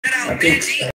I think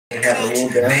they have a rule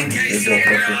down. They go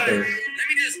for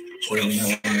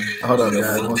Hold on,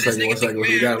 guys. 1 second.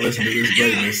 We gotta listen to this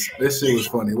greatness. This shit was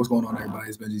funny. What's going on, everybody?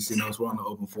 It's Benji C-Notes. We're on the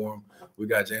open forum. We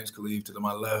got James Calev to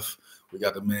my left. We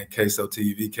got the man Kayso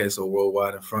TV, Kayso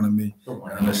Worldwide in front of me. I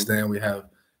understand we have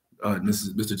this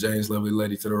is Mr. James, lovely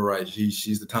lady to the right.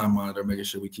 She's the time monitor, making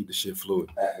sure we keep the shit fluid.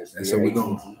 And so we're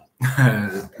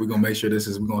gonna make sure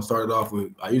we're gonna start it off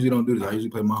with. I usually don't do this. I usually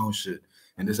play my own shit,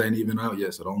 and this ain't even out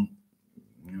yet, so don't.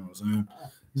 You know what I'm saying?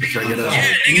 So check it out.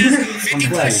 I'm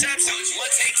glad.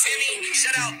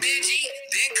 Shout out Benji,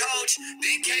 then Coach,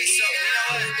 then Kayso. You know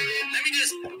what? Let me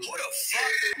just. Who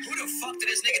the fuck did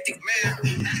this nigga think, man?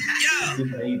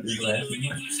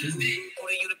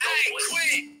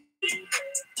 Quit.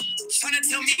 Trying to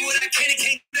tell me what I can and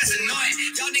can't do, that's annoying.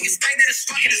 Y'all niggas stagnant as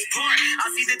fuck in this porn. I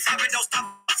see the top and don't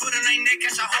stop. Foot on their neck,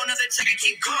 catch a whole nother check and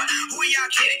keep going. Who are y'all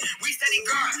kidding? We steady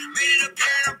growing. Made it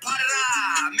appear and I'm part of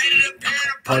that. Made it appear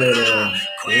and I'm part of that.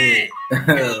 Quit.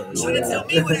 Trying to tell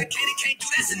me what I can and can't do,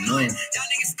 that's annoying. Y'all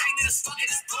niggas stagnant as fuck in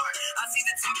this porn. I see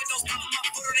the top and don't stop. My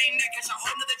foot on their neck, catch a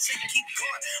whole nother check and keep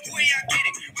going. Who are y'all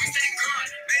kidding? We steady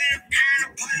growing. Made it appear and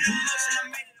I'm part of the motion. I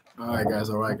made it. All right,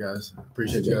 guys.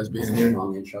 Appreciate you guys being here.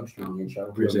 Strong intro.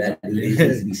 Appreciate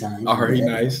it. I heard he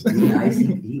nice. He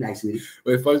nice with it.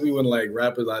 But it fucks me when like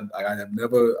rappers I've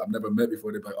never met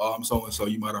before. They're like, oh, I'm so and so.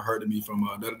 You might have heard of me from.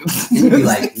 You'd be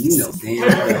like,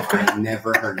 damn, I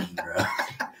never heard of you, bro. I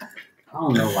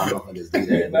don't know why motherfuckers do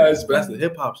that. That's the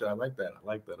hip hop shit. I like that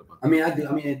about. I mean, I do.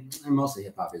 I mean, mostly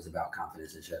hip hop is about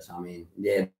confidence and shit. So I mean,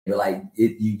 yeah, but like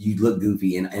you look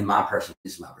goofy, and my person,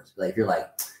 this is my person. Like if you're like,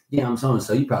 yeah, I'm so and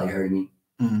so, you probably heard me.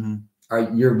 Mm-hmm. Or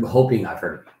you're hoping I've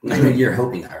heard you. I mean, you're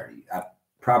hoping I heard you. I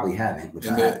probably haven't. Which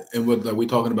and what like we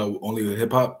talking about only the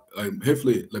hip hop, like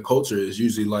hopefully the culture is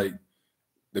usually like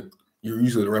you're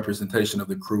usually the representation of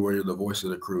the crew or you're the voice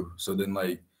of the crew. So then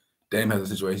like Dame has a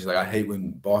situation like I hate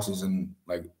when bosses in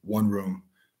like one room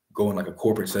go in like a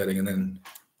corporate setting and then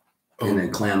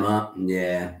clam up.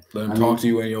 Yeah. Let them talk to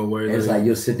you in your way. It's like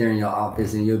you'll sit there in your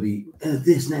office and you'll be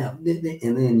this now,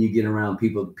 and then you get around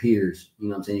people, peers. You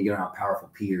know what I'm saying? You get around powerful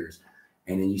peers,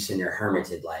 and then you sit there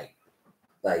hermited like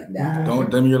nah. Don't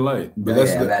dim your light. But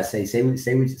that's say what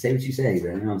you say,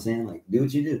 bro. You know what I'm saying? Like do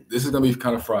what you do. This is gonna be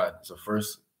kind of fried. So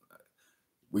first,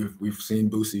 we've seen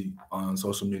Boosie on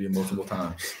social media multiple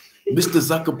times. Mr.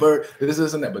 Zuckerberg, this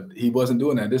isn't that, but he wasn't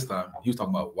doing that this time. He was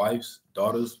talking about wives,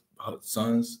 daughters,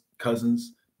 sons,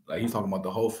 cousins. Like he's talking about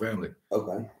the whole family.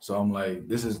 Okay. So I'm like,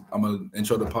 I'm gonna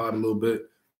intro the pod a little bit.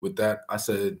 With that, I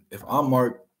said, if I'm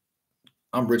Mark,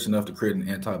 I'm rich enough to create an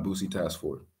anti-Boosie task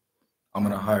force. I'm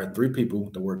gonna hire 3 people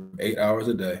to work 8 hours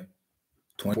a day,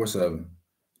 24/7,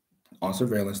 on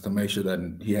surveillance to make sure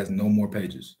that he has no more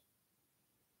pages.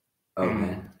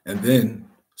 Okay. And then,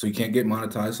 so he can't get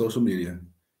monetized social media,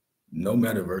 no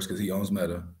metaverse because he owns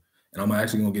Meta. And I'm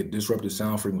actually gonna get disrupted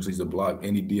sound frequencies to block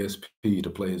any DSP to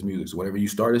play his music. So whatever you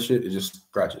start this shit, it just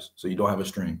scratches. So you don't have a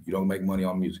stream. You don't make money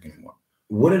on music anymore.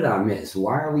 What did I miss?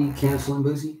 Why are we canceling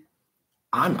Boosie?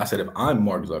 I said if I'm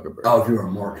Mark Zuckerberg. Oh, if you were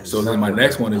Mark. So then my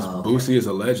next one is Boosie is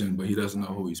a legend, but he doesn't know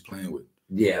who he's playing with.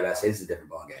 Yeah, this is a different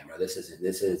ballgame, bro. This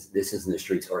isn't the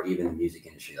streets or even the music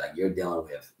industry. Like you're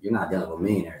not dealing with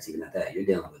millionaires, even at that. You're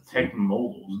dealing with tech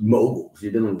moguls.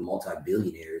 You're dealing with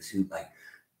multi-billionaires who like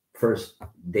first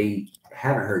they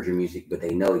haven't heard your music, but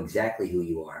they know exactly who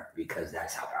you are because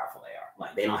that's how powerful they are.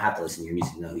 Like they don't have to listen to your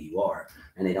music to know who you are,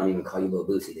 and they don't even call you Lil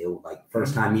Boosie. They will like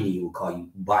first time meeting you will call you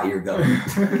by your government.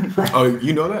 Oh,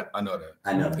 you know that? I know that.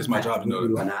 I know. It's my job to know that.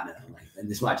 Do I not know? Like, and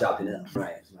it's my job to know.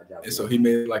 Right. It's my job. And so he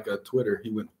made like a Twitter.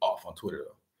 He went off on Twitter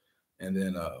though, and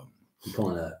then he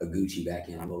pulling a Gucci back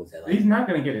in. What was that? Like? He's not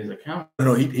gonna get his account.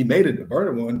 No, he made it the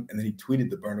burner one, and then he tweeted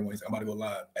the burner one. He said, "I'm about to go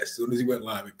live." As soon as he went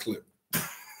live, it clipped.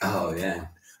 Oh yeah.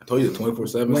 I told you the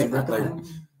 24/7. Wait,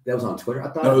 that was on Twitter. I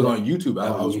thought no, it was on YouTube.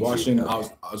 I was YouTube. watching. Okay.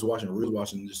 I was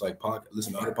watching just like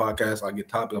listen to other podcasts. I get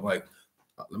topics. I'm like,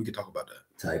 let me talk about that.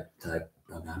 Type. Okay.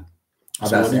 I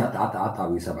thought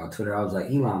we was talking about Twitter. I was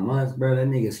like, Elon Musk, bro. That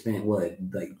nigga spent what,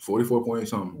 like 44 point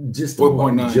something, just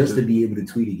 4.9, just to be able to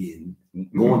tweet again.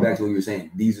 Going back to what you were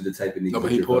saying, these are the type of niggas. No,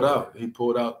 but he pulled out. He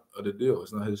pulled out of the deal.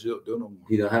 It's not his deal no more.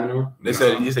 He don't have it no more. He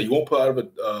said you won't pull out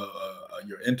of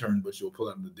your intern, but you'll pull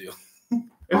out of the deal.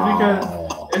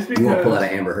 It's because you won't pull out of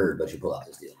Amber Heard, but you pull out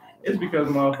this deal. It's because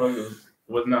motherfuckers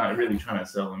was not really trying to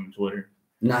sell him Twitter.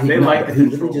 No, he didn't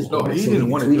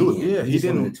want to do it. Yeah, he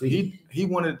didn't. He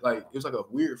wanted like it was like a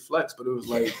weird flex, but it was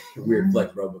like weird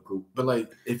flex, bro, but cool. But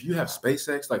like if you have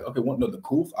SpaceX, like okay,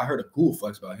 I heard a cool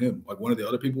flex about him. Like one of the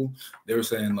other people, they were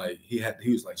saying like he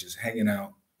was like just hanging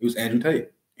out. It was Andrew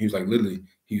Tate. He was like literally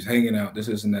he was hanging out. This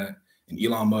and that. And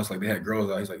Elon Musk, like they had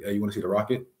girls out. He's like, hey, you want to see the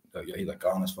rocket? like, yeah, he like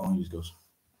got on his phone. He just goes,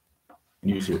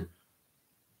 and you just hear,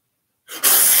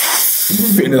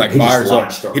 and it like fires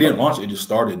up. He didn't launch it; it just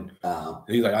started.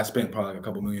 He's like, I spent probably like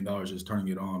 $2 million just turning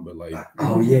it on, but like,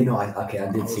 oh yeah, no,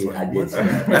 I did see it. Like, I did see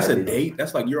it. That's a date.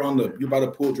 That's like you're by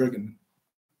the pool drinking.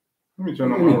 Let me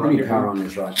turn on Let my me rocket. power on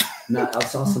this right. No, I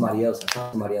saw somebody else. I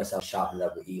was shopping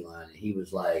up with Elon, and he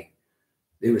was like,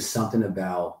 there was something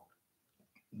about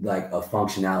like a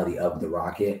functionality of the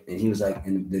rocket, and he was like,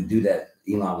 and the dude that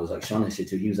Elon was like showing this shit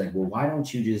to, he was like, well, why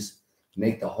don't you just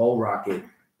make the whole rocket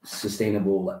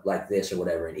sustainable like this or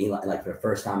whatever? And Elon, like for the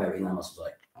first time ever, Elon Musk was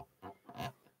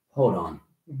like, hold on.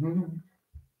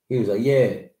 He was like,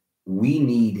 yeah, we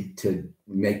need to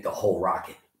make the whole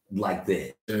rocket like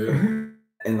this.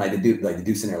 And like the dude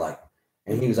sitting there like,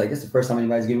 and he was like, this is the first time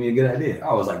anybody's giving me a good idea.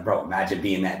 I was like, bro, imagine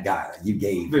being that guy. Like you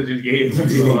gave a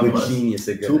genius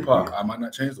a good Tupac, idea. I might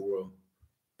not change the world,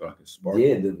 but I can spark.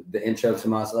 Yeah, the intro to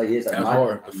my like, it's like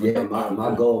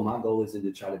my goal isn't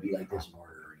to try to be like this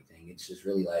martyr or anything. It's just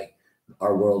really like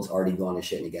our world's already going to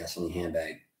shit in a gasoline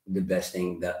handbag. The best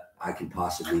thing that I can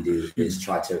possibly do is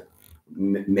try to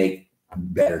make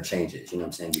better changes. You know what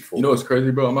I'm saying? Before you know what's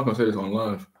crazy, bro? I'm not gonna say this on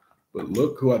live, but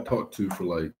look who I talked to for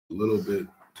like a little bit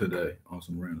today on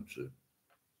some random shit.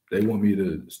 They want me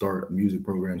to start music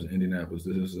programs in Indianapolis,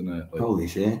 this and that. Like, holy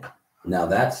shit! Now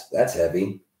that's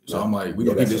heavy. So I'm like, we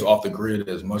gonna keep this off the grid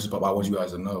as much as possible. I want you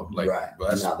guys to know, like, right?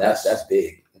 But that's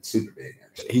big. That's super big.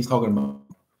 Actually. He's talking about.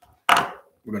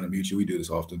 We're gonna mute you. We do this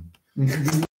often.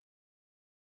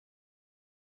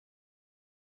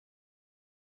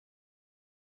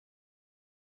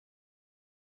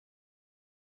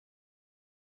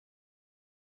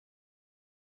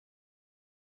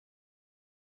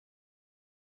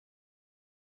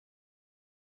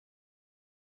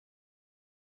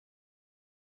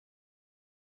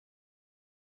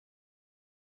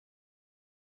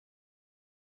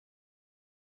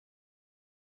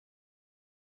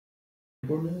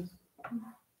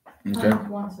 Okay.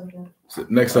 So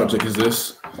next subject is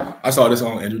this. I saw this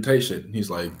on Andrew Tate shit. He's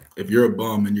like, if you're a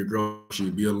bum and your girl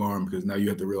should be alarmed because now you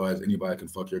have to realize anybody can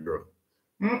fuck your girl.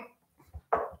 I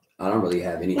don't really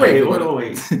have any. Wait. I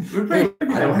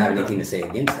don't have anything to say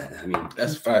against that. I mean,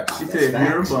 that's facts. She said, if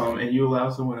you're a bum and you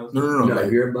allow someone else. No. Like,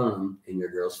 if you're a bum and your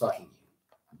girl's fucking you,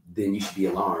 then you should be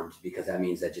alarmed because that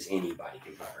means that just anybody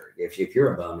can fuck her. If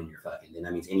you're a bum and you're fucking, then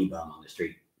that means any bum on the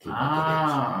street can fuck your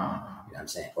bitch. You know what I'm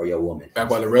saying? Or your woman. Back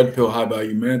by the red pill high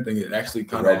value man thing, it actually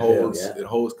kind of holds. It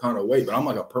holds kind of weight. But I'm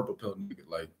like a purple pill nigga.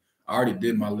 Like I already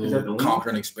did my little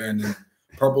conquering, expanding.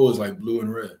 Purple is like blue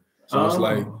and red. So it's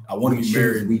like I want to be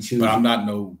married, but I'm not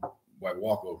no white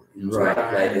walkover. You know right?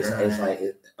 Like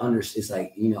it's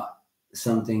like you know,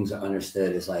 some things are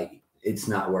understood. It's like it's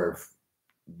not worth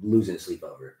losing sleep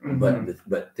over. Mm-hmm.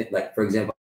 But like for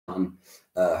example,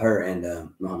 her and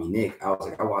mommy Nick, I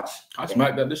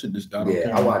smacked that. This shit just died.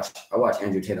 Yeah, I watch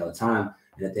Andrew Tate all the time,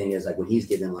 and the thing is like when he's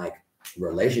giving like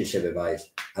relationship advice,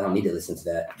 I don't need to listen to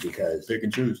that because pick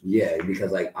and choose. Yeah,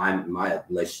 because like my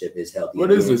relationship is healthy.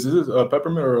 What is this? Is this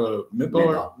peppermint or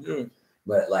menthol? Yeah.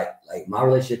 But like my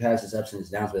relationship has its ups and its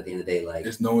downs, but at the end of the day, like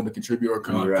it's knowing to contribute or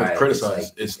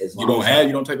criticize. It's you don't add,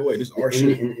 you don't take away. This is our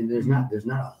shit. And there's not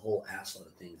a whole assload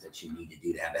of things that you need to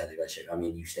do to have a healthy relationship. I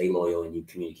mean, you stay loyal and you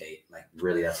communicate. Like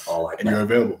really, that's all. Like, and you're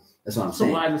available. That's what I'm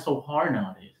saying. So why is it so hard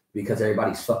nowadays? Because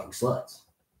everybody's fucking sluts.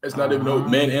 It's not even no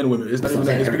men and women. It's not even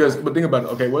that. It's because, but think about it.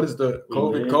 Okay, what is the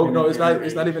COVID? No, it's not.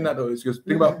 It's not even that though. It's just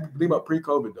think about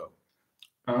pre-COVID though.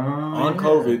 On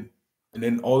COVID, and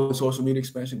then all the social media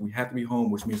expansion, we have to be home,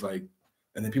 which means like,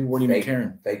 and then people weren't even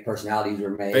caring. Fake personalities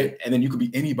were made, and then you could be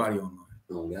anybody online.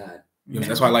 Oh God. You know,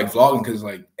 that's why I like vlogging because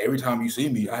like every time you see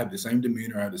me, I have the same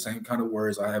demeanor, I have the same kind of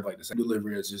words, I have like the same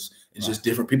delivery. It's just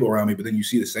different people around me, but then you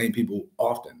see the same people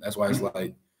often. That's why it's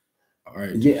like, all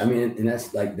right. Yeah, I mean, and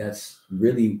that's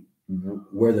really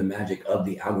where the magic of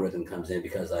the algorithm comes in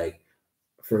because like,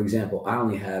 for example, I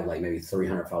only have like maybe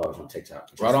 300 followers on TikTok.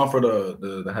 Right on for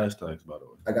the hashtags, by the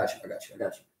way. I got you.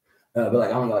 But like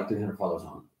I only got like 300 followers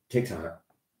on TikTok.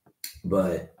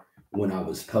 But when I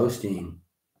was posting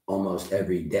almost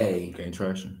every day,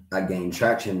 I gained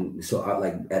traction. So I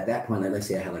like at that point, like let's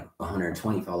say I had like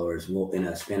 120 followers. Well, in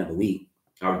a span of a week,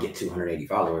 I would get 280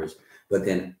 followers. But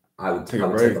then I would take a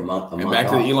month. And back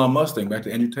to the Elon Musk thing, back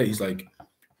to Andrew Tate. He's like,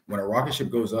 when a rocket ship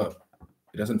goes up,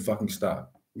 it doesn't fucking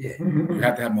stop. Yeah, you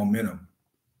have to have momentum.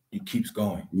 It keeps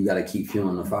going. You got to keep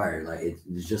fueling the fire. Like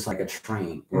it's just like a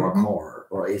train or a car,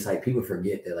 or it's like people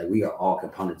forget that like we are all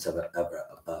components of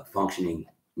a functioning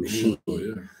machine.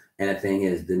 And the thing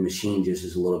is, the machine just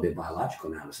is a little bit biological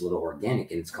now. It's a little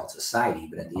organic, and it's called society.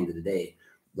 But at the end of the day,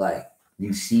 like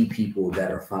you see people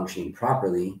that are functioning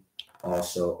properly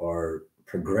also are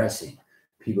progressing.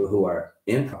 People who are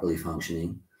improperly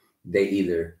functioning, they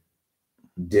either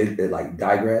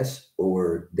digress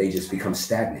or they just become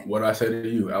stagnant. What I said to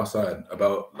you outside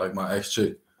about like my ex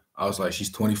chick, I was like,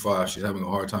 she's 25. She's having a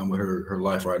hard time with her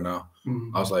life right now.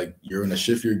 I was like, you're gonna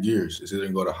shift your gears. It's either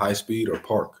gonna go to high speed or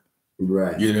park.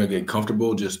 Right. You're gonna get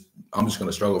comfortable. I'm just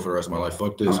gonna struggle for the rest of my life.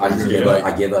 Fuck this. I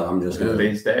give up. I'm just gonna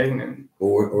stay stagnant.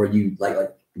 Or you like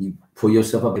you pull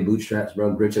yourself up in bootstraps,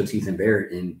 bro, grit your teeth and bear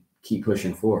it and keep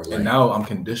pushing forward. And now I'm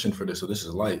conditioned for this, so this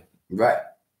is light. Right.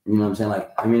 You know what I'm saying?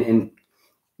 Like, I mean, and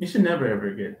you should never ever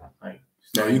get like.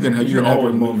 No, you can have your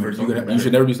moments. You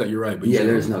should never be like, you're right. But yeah,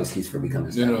 there's no excuse for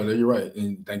becoming stagnant. You're right.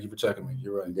 And thank you for checking me.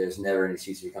 You're right. There's never an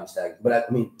excuse to become stagnant. But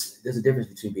I mean, there's a difference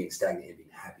between being stagnant and being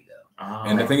happy, though.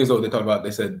 And the thing is, though,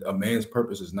 they said a man's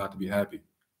purpose is not to be happy.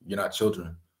 You're not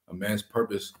children. A man's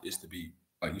purpose is to be,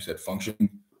 like you said, functioning,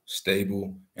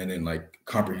 stable, and then like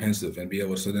comprehensive and be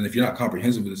able to. So then if you're not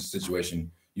comprehensive with this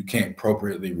situation, you can't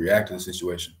appropriately react to the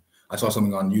situation. I saw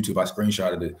something on YouTube. I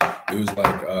screenshotted it. It was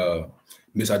like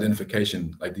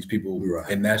misidentification. Like these people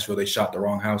in Nashville, they shot the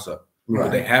wrong house up. But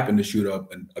they happened to shoot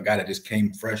up a guy that just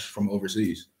came fresh from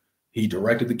overseas. He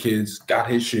directed the kids, got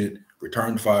his shit,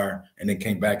 returned fire, and then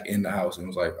came back in the house and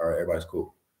was like, all right, everybody's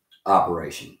cool.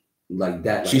 Operation. Like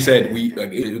that. She said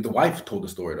the wife told the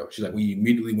story though. She's like, we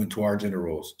immediately went to our gender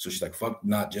roles. So she's like, fuck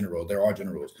not gender roles. There are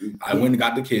gender roles. I went and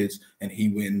got the kids and he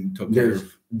went and took care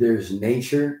of. There's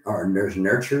nature or there's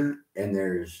nurture and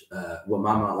there's what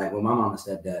my mom and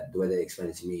stepdad, the way they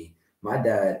explained it to me, my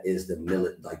dad is the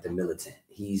militant.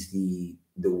 He's the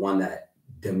one that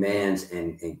demands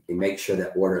and makes sure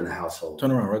that order in the household.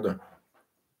 Turn around right there.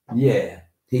 Yeah.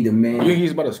 He demands. You think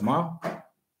he's about to smile?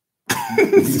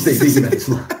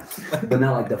 But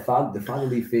now, like the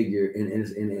fatherly figure,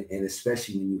 and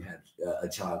especially when you have a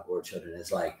child or children,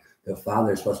 it's like the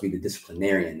father is supposed to be the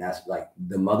disciplinarian. That's like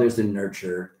the mother's the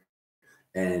nurturer,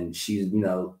 and she's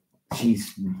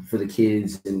for the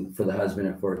kids and for the husband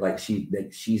and for like she's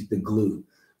the glue,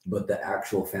 but the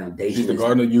actual foundation. She's the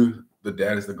gardener. The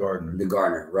dad is the gardener. The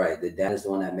gardener, right? The dad is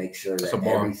the one that makes sure that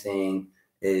everything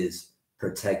is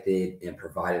protected and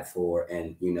provided for,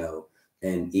 and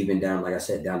and even down, like I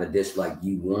said, down to this, like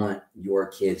you want your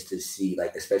kids to see,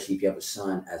 like, especially if you have a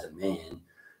son as a man,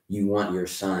 you want your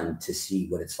son to see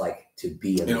what it's like to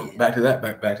be a man. Back to that.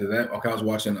 Okay, I was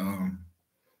watching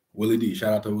Willie D.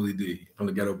 Shout out to Willie D. from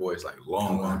the Ghetto Boys, like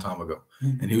long time ago.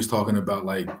 And he was talking about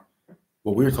like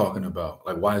what we were talking about,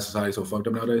 like why is society so fucked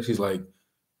up nowadays? He's like,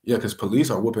 yeah, because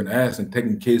police are whooping ass and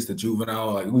taking kids to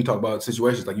juvenile. Like we talk about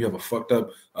situations like you have a fucked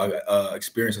up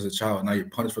experience as a child, and now you're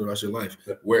punished for the rest of your life.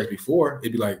 Whereas before,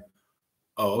 it'd be like,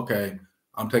 oh, okay,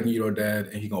 I'm taking you to your dad,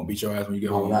 and he's gonna beat your ass when you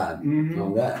get home. God. Oh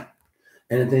God.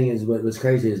 And the thing is, what's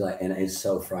crazy is like, and it's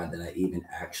so fried that I even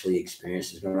actually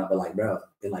experienced this growing up. But like, bro,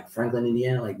 in like Franklin,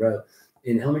 Indiana, like, bro,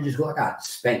 in elementary school, I got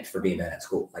spanked for being bad at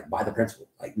school, like by the principal.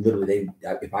 Like literally,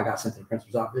 if I got sent to the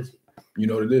principal's office. You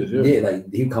know what it is, yeah.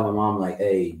 Like he'd call my mom, like,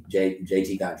 "Hey,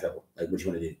 JT got in trouble. Like, what you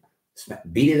want to do?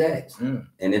 Beat his ass, and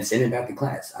then send him back to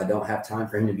class." I don't have time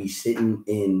for him to be sitting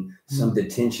in some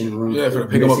detention room. Yeah, for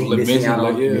pick him up, missing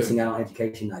out on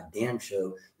education. I damn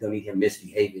sure don't need him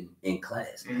misbehaving in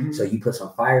class. So you put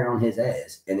some fire on his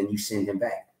ass, and then you send him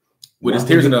back with his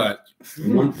tears in the eyes.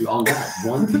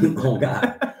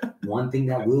 One thing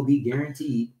that will be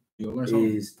guaranteed.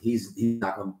 Is he's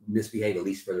not gonna misbehave at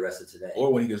least for the rest of today,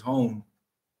 or when he gets home.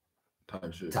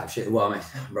 Type shit. Well, I mean,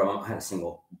 bro, I had a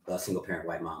single parent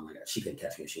white mom. Like she couldn't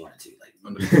catch me if she wanted to. Like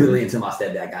literally until my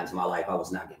stepdad got into my life, I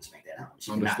was not getting spanked at home.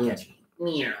 She could not catch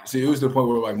me. See, it was the point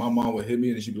where like my mom would hit me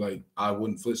and she'd be like, I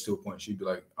wouldn't flinch to a point. She'd be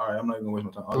like, all right, I'm not even gonna waste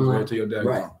my time. I'll just wait till your dad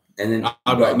comes home. And then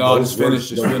I'd be like, no, just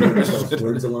finish.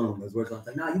 Words alone.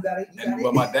 Like, no, you got it.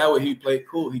 But my dad he played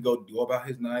cool. He go do about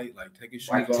his night, like take his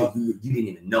shoes off. You didn't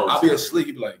even know. I'll be asleep.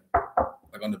 He'd be like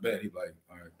on the bed. He'd be like,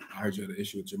 all right, I heard you had an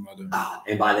issue with your mother.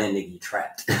 And by then, nigga, you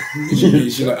trapped.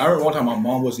 She's like, I remember one time my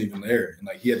mom wasn't even there, and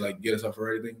like he had to like get us up for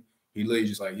everything. He literally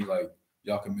just like he's like,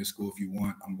 y'all can miss school if you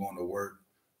want. I'm going to work.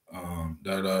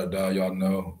 Y'all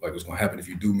know like what's gonna happen if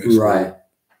you do miss school. Right.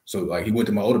 So like he went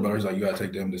to my older brother. He's like, you gotta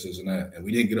take them this and that, and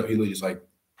we didn't get up. He literally just like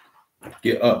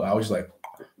get up. I was just like.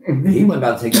 He wasn't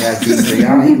about to take that ass beating for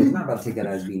y'all. He was not about to take that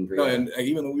ass beating for y'all. No, and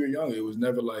even when we were young, it was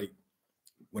never like,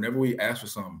 whenever we asked for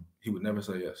something, he would never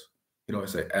say yes. He'd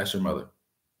always say, ask your mother.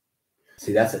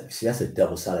 See, that's a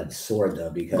double-sided sword,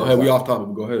 though. Because go ahead, we off topic,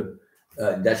 but go ahead.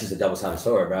 That's just a double-sided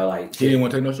sword, bro. Like he didn't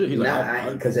want to take no shit. He's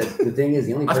like, because the thing is,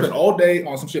 the only I spent all day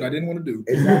on some shit I didn't want to do,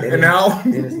 and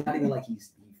it's not even like he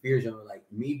fears you. Like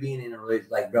me being in a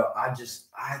relationship, like bro, I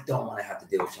don't want to have to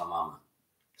deal with your mama.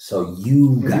 So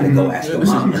you gotta go ask your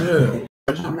mama.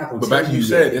 I'm not going But back to you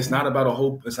said, it's not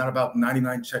about it's not about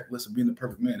 99 checklists of being the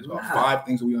perfect man. It's about 5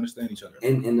 things that we understand each other.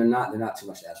 And they're not too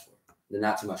much to ask for. They're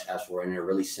not too much to ask for, and they're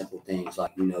really simple things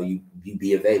like, you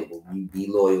be available, you be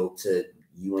loyal to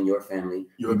you and your family.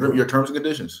 You agree your terms and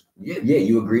conditions. Yeah,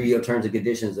 you agree your terms and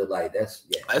conditions of like that's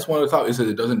one of the top. It says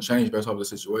it doesn't change based off the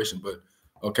situation. But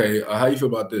okay, how you feel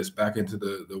about this? Back into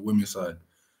the women's side.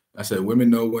 I said women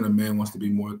know when a man wants to be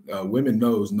more. Women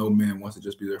knows no man wants to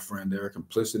just be their friend. They're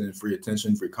complicit in free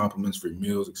attention, free compliments, free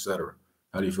meals, etc.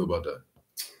 How do you feel about that?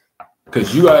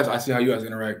 Because you guys, I see how you guys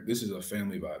interact. This is a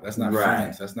family vibe. That's not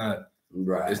friends. That's not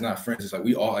right. It's not friends. It's like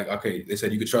we all like. Okay, they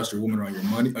said you could trust your woman around your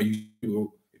money. Or you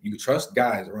could trust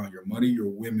guys around your money, your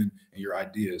women, and your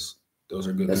ideas. Those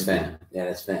are good. That's fair. Yeah,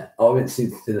 that's fair. Oh, and see,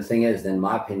 the thing is, then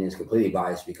my opinion is completely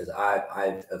biased because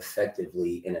I've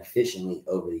effectively and efficiently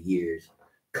over the years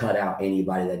cut out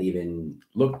anybody that even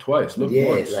look twice. Once.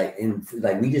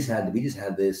 Like we just had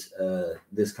this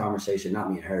this conversation,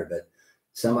 not me and her, but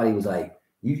somebody was like,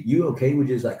 you okay with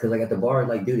just like, because like at the bar,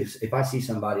 like, dude, if I see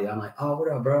somebody, I'm like, oh,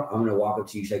 what up, bro? I'm gonna walk up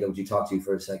to you, shake up with you, talk to you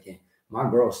for a second. My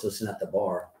girl's still sitting at the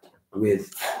bar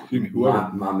with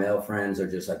my male friends or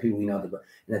just like people we know at the bar.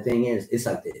 And the thing is, it's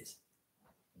like this.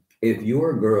 If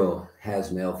your girl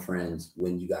has male friends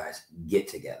when you guys get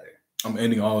together, I'm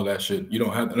ending all of that shit. You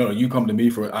don't have to. No, you come to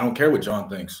me for it. I don't care what John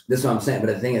thinks. That's what I'm saying.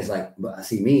 But the thing is, like, but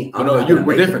see me,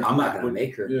 we're different. I'm not gonna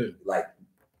make her like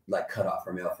cut off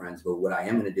her male friends. But what I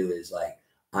am gonna do is like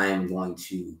I am going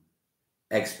to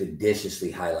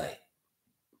expeditiously highlight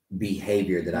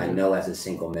behavior that I know as a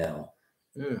single male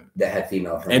that had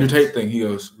female friends. Andrew Tate thing. He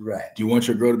goes, right. Do you want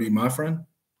your girl to be my friend?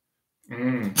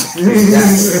 Exactly.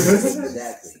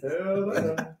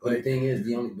 But the thing is,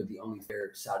 the only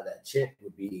fair side of that chick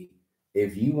would be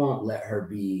if you won't let her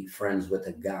be friends with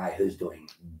a guy who's doing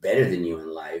better than you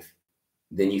in life,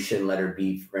 then you shouldn't let her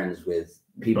be friends with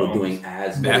people doing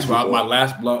as good. That's why my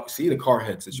last block. See the car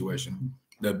head situation,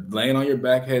 the laying on your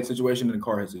back head situation, and the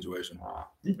car head situation.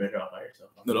 You better off by yourself.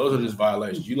 No, those are just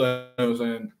violations. You know what I'm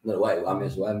saying? No, wait, I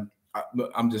missed what?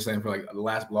 I'm just saying for like the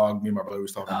last blog, me and my brother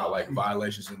was talking about like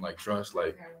violations and like trust,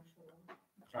 like.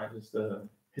 I just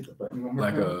hit the button.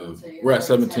 Like we're at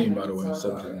 17 by the way.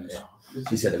 17.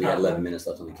 She said that we had 11 minutes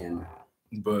left on the camera.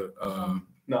 But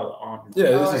no,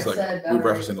 this is like we're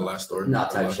referencing the last story.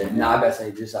 Not type shit. No, I gotta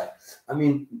say just like I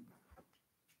mean,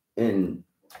 and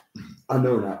I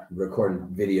know we're not recording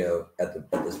video at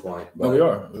this point. But no,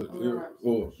 we are.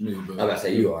 Well, me, but I gotta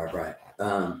say you are right.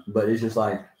 But it's just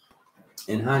like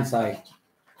in hindsight,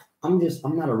 I'm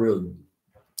not a real.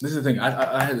 This is the thing.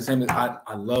 I had the same.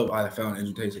 I found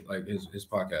Andrew Tate like his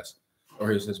podcast or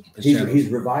his channel. He's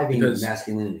reviving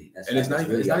masculinity. It's not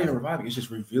even reviving. It's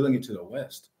just revealing it to the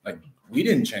West. Like we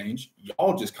didn't change.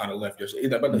 Y'all just kind of left your shit.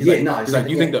 He's like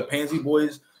you think the Pansy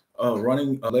Boys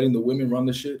letting the women run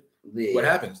the shit? Yeah. What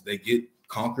happens? They get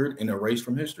conquered and erased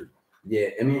from history. Yeah,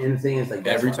 I mean, and the thing is like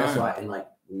every time. That's why, and like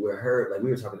with her, like we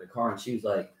were talking to the car, and she was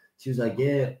like,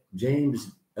 yeah,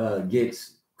 James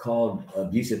gets called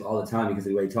abusive all the time because of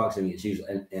the way he talks to me.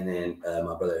 And then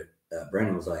my brother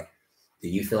Brandon was like, do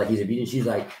you feel like he's abusive?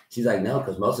 She's like, no,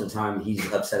 because most of the time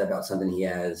he's upset about something he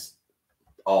has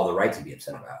all the right to be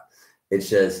upset about. It's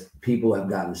just people have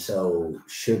gotten so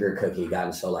sugar cookie,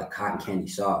 gotten so like cotton candy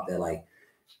soft that like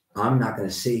I'm not gonna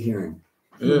sit here and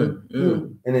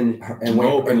and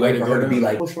wait for her to be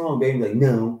like, what's wrong, baby? Like,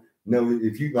 no,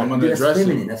 if you like, I'm gonna address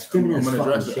feminine. it. That's feminine. I'm gonna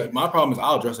address it. My problem is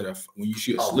I'll address it when you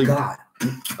she asleep. Oh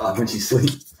God, when she's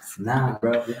asleep. Nah,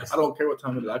 bro. I don't care what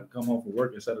time it is. I can come home from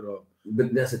work and set it off.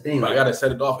 But that's the thing. But I gotta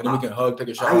set it off, and then we can hug, take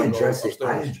a shower. I address it.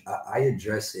 I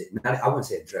address it. I wouldn't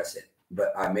say address it,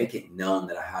 but I make it known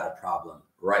that I had a problem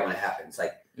right when it happens.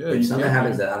 Like if something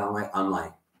happens that I don't like, I'm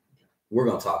like, we're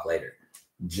gonna talk later.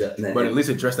 But at least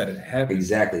address that it happened.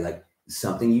 Exactly. Like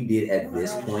something you did at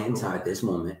this point in time, at this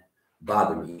moment,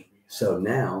 bothered me. So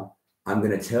now I'm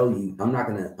gonna tell you, I'm not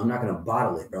gonna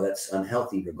bottle it, bro. That's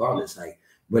unhealthy, regardless. Like,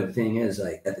 but the thing is,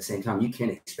 like, at the same time, you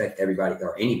can't expect everybody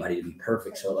or anybody to be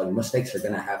perfect. So like mistakes are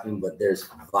gonna happen, but there's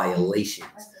violations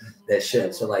that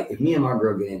should. So like, if me and my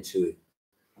girl get into it,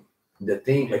 the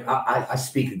thing, like, I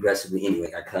speak aggressively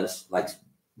anyway. I cuss, like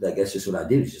that's just what I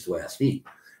do. It's just the way I speak.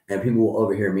 And people will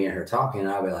overhear me and her talking. And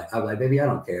I'll be like, baby, I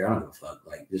don't care. I don't give a fuck.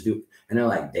 Like, just do it. And they're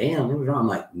like, damn, what was wrong? I'm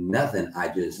like, nothing.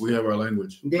 We have our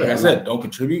language. Yeah, like I said, don't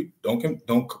contribute.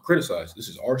 Don't criticize. This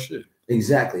is our shit.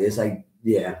 Exactly. It's like,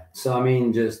 yeah. So, I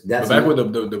mean, just that's. But back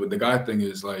with the guy thing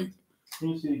is like,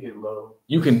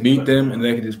 you can meet them and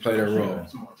they can just play their role.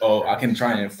 Oh, I can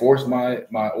try and enforce my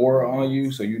aura on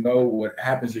you so you know what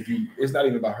happens if you. It's not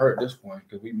even about her at this point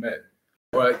because we met.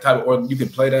 Or you can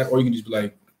play that, or you can just be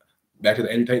like, back to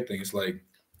the Andrew Tate thing. It's like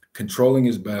controlling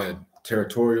is bad.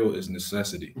 Territorial is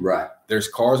necessity. Right. There's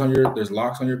locks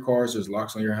on your cars, there's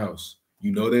locks on your house.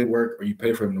 You know they work or you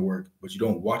pay for them to work, but you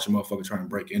don't watch a motherfucker trying to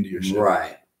break into your shit.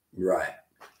 Right.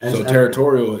 And so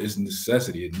territorial is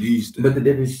necessity. It needs to. But the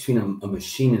difference between a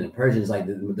machine and a person is like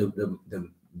the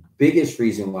biggest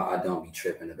reason why I don't be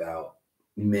tripping about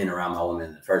men around my woman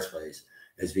in the first place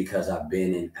is because I've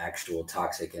been in actual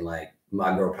toxic, and like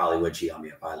my girl probably would cheat on me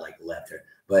if I like left her.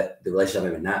 But the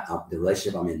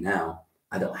relationship I'm in now,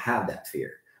 I don't have that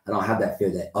fear. I don't have that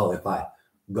fear that, oh, if I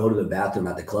go to the bathroom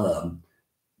at the club,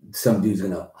 some dude's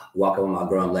gonna walk up on my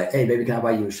girl and like, hey, baby, can I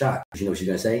buy you a shot? You know what she's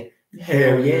gonna say?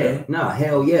 Hell yeah. No,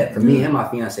 hell yeah. For me and my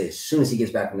fiance, as soon as he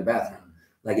gets back from the bathroom,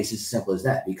 like it's just as simple as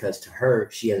that. Because to her,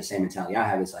 she has the same mentality I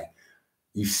have. It's like,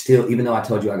 you still, even though I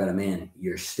told you I got a man,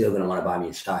 you're still gonna want to buy me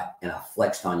a shot. And I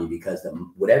flexed on you because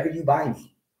whatever you buy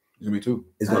me, it's gonna be two.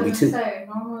 It's gonna be two. Say,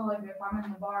 normally, like if I'm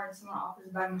in the bar and someone offers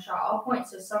to buy me a shot, I'll point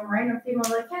to some random female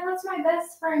like, hey, that's my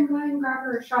best friend. Go ahead and grab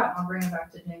her a shot. And I'll bring it back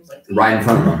to James like right in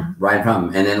front of them. Right in front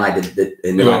of them. And then like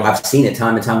I've seen it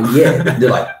time and time again. Yeah. They're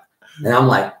like, and I'm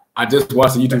like, I just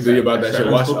watched a YouTube video about that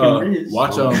shit. Watch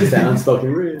that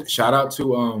unspoken real. Shout out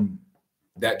to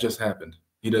That Just Happened.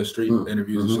 He does street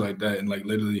interviews and shit like that. And like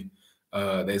literally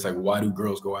they's like, why do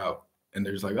girls go out? And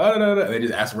they're just like, and they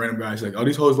just ask a random guy, she's like, oh,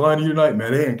 these hoes lying to you tonight,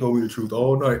 man. They ain't told me the truth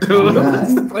all night.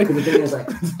 Like the thing is like,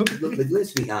 look,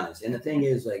 let's be honest. And the thing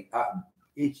is like,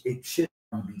 it should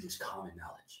be just common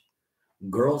knowledge.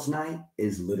 Girls' night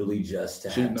is literally just to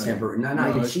have temporary.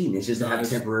 Not even cheating. It's just to have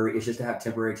temporary. It's just to have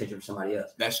temporary attention from somebody else.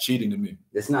 That's cheating to me.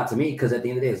 It's not to me because at the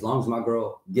end of the day, as long as my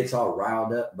girl gets all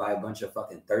riled up by a bunch of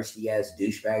fucking thirsty ass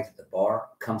douchebags at the bar,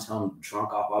 comes home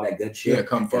drunk off all that good shit,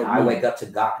 and I wake up to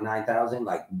Gok 9000.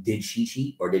 Like, did she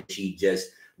cheat or did she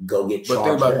just go get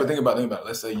charged? But think about it.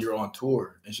 Let's say you're on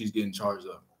tour and she's getting charged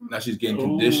up. Now she's getting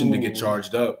conditioned to get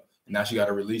charged up. Now she got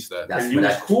to release that.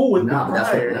 That's cool with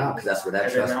because that's where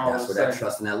that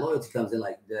trust and that loyalty comes in.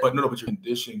 Like, but you're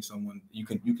conditioning someone. You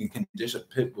can condition a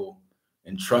pit bull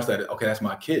and trust that. Okay, that's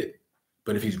my kid.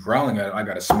 But if he's growling at it, I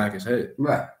got to smack his head.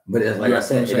 Right. But it's, like I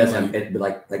said, it doesn't.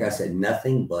 Like I said,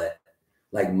 nothing but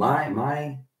like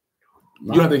my.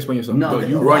 You don't have to explain yourself. No,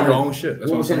 you run your own shit. That's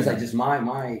what I'm saying. Is like just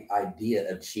my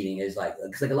idea of cheating is like,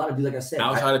 because like a lot of dudes, like I said,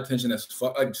 outside attention. That's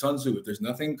like Sun Tzu. If there's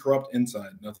nothing corrupt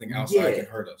inside, nothing outside can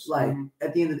hurt us. Like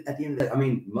at the end of the, I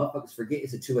mean, motherfuckers forget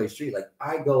it's a two-way street. Like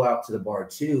I go out to the bar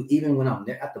too, even when I'm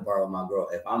at the bar with my girl.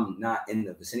 If I'm not in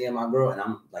the vicinity of my girl and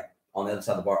I'm like on the other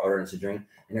side of the bar ordering us a drink,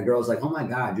 and the girl's like, "Oh my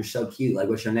god, you're so cute. Like,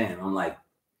 what's your name?" I'm like,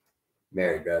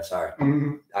 "Mary, bro. Sorry."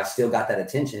 I still got that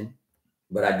attention.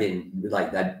 But I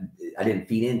didn't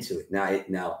feed into it.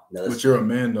 Now. But you're a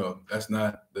man, though. That's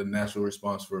not the natural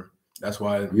response for. That's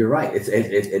why you're right. That's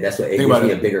what it gives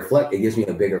me a bigger flex. It gives me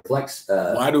a bigger flex.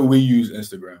 Why do we use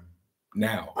Instagram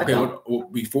now? Okay,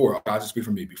 before I'll just speak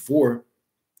for me. Before,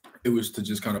 it was to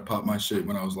just kind of pop my shit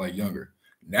when I was like younger.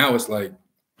 Now it's like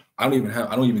I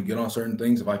don't even get on certain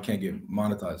things if I can't get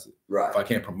monetized. Right. If I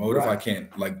can't promote, if I can't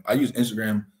I use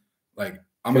Instagram. Like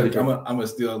I'm gonna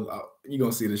still. You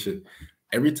gonna see this shit.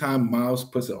 Every time Miles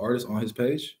puts an artist on his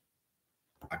page,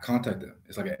 I contact them.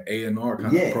 It's like an A&R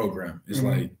kind of program. It's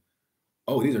like,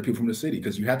 oh, these are people from the city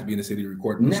because you have to be in the city to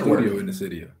record in the studio in the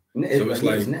city. So it's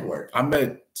like network. I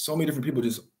met so many different people.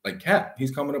 Just like Cap,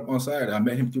 he's coming up on Saturday. I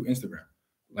met him through Instagram.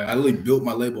 Like I literally built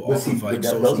my label off of like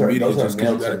social media. Those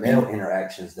are male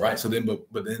interactions, though. Right? So then,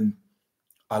 but then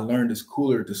I learned it's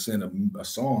cooler to send a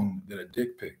song than a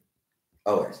dick pic.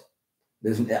 Always. I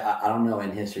don't know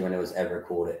in history when it was ever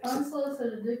cool to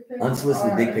unsolicited dick pics.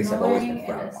 Unsolicited dick pics have always been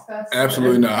frowned upon.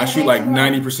 Absolutely not. I shoot like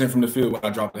 90% from the field when I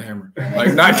drop the hammer. Like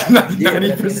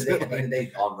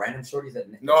 90%. On random shorties that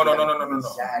no.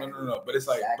 But it's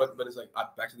like, but it's like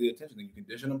back to the attention thing. You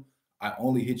condition them. I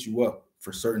only hit you up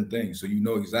for certain things, so you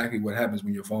know exactly what happens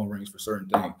when your phone rings for certain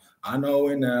things. I know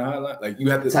in there, like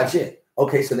you have to type shit.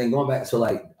 Okay, so then going back, so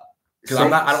like. Because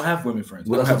I don't have women friends.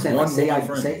 Well, that's what I'm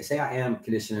saying. Say I am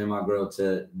conditioning my girl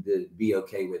to be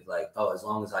okay with like, oh, as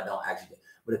long as I don't actually.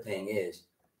 But the thing is,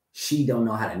 she don't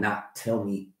know how to not tell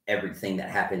me everything that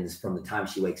happens from the time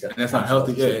she wakes up. And that's not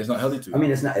healthy. Yeah, it's not healthy too. I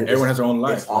mean, it's not. Everyone has their own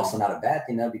life. It's also not a bad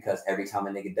thing though, because every time a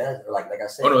nigga does, or like I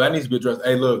said. Oh no, that needs to be addressed.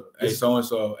 Hey, look. Hey, so and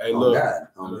so. Hey, look.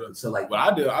 So like, what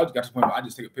I do, I got to the point where I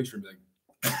just take a picture and be like.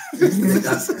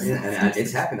 And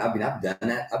it's happened. I mean, I've done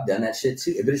that shit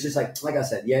too. But it's just like I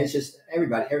said, yeah, it's just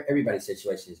everybody's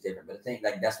situation is different. But the thing,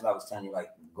 like that's what I was telling you, like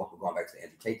going back to the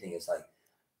entertain thing, it's like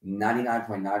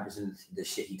 99.9% of the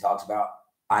shit he talks about,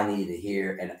 I needed to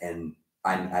hear, and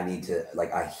I need to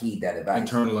I heed that advice.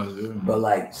 Internalize it. But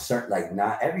like certain, like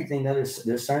not everything. There's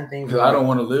certain things. Because I don't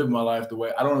want to live my life the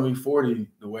way I don't want to be 40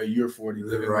 the way you're 40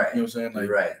 living. Right. You know what I'm saying? Like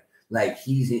right. Like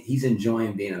he's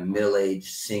enjoying being a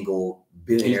middle-aged single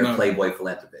billionaire playboy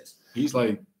philanthropist. He's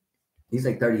like 30. He's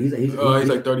like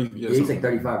 30. Yeah, he's like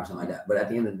 35 or something like that. But at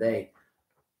the end of the day,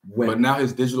 but now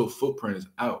his digital footprint is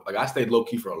out. Like I stayed low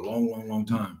key for a long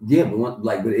time. Yeah, but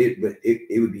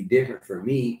it would be different for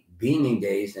me being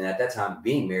engaged and at that time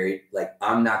being married. Like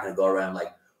I'm not gonna go around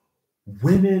like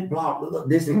women, blah blah.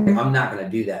 This I'm not gonna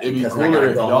do that because I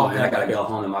gotta go home and I gotta go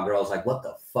home and my girl's like, what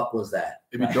the fuck was that?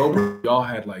 It'd be dope if y'all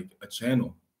had like a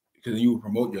channel because you would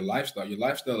promote your lifestyle. Your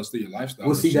lifestyle is still your lifestyle.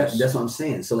 Well, see that's what I'm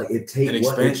saying. So like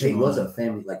it was a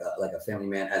family like a family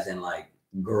man, as in like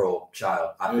girl,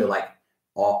 child. I feel like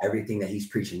everything that he's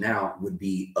preaching now would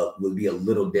be a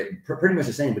little different, pretty much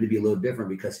the same, but it'd be a little different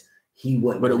because he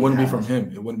wouldn't. But it wouldn't be from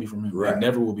him. It wouldn't be from him. Right. It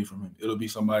never will be from him. It'll be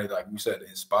somebody like you said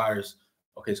inspires.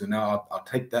 Okay, so now I'll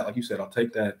take that, like you said, I'll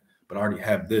take that, but I already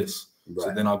have this. Right.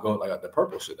 So then I'll go like the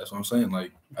purple shit. That's what I'm saying.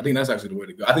 Like I think that's actually the way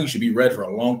to go. I think you should be red for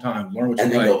a long time, learn what you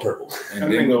like, and then go purple,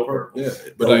 and then go purple. Yeah,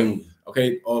 but like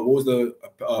okay, what was the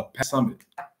Pat Summit?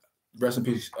 Rest in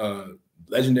peace,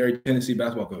 legendary Tennessee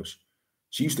basketball coach.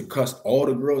 She used to cuss all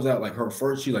the girls out. Like her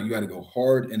first, she like you got to go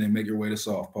hard and then make your way to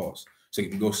soft. Pause. So you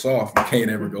can go soft, you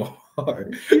can't ever go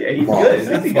hard. Yeah, he's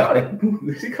good. He got it.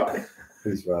 He got it.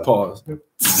 Pause.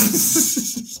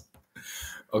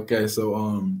 Okay, so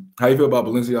how you feel about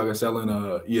Balenciaga selling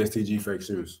ESTG fake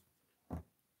shoes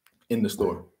in the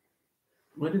store?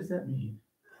 What does that mean?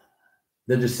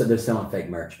 They're selling fake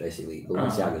merch basically.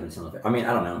 Balenciaga is selling fake. I mean,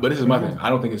 I don't know. But this is my thing. I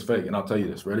don't think it's fake, and I'll tell you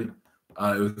this. Ready?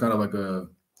 It was kind of like a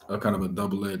kind of a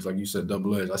double-edged, like you said,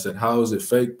 double-edged. I said, how is it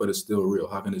fake, but it's still real?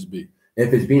 How can this be?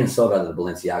 If it's being sold out of the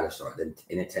Balenciaga store, then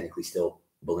isn't it technically still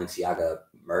Balenciaga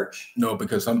merch? No,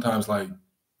 because sometimes like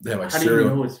they have like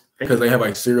serial because they have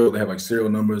like serial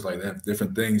numbers, like they have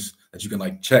different things that you can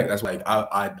like check. That's like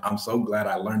I'm so glad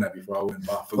I learned that before I went and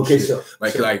bought food. Okay, shit. so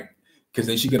because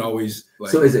then she can always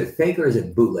like. So is it fake or is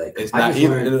it bootleg? It's not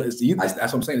either. It's either. That's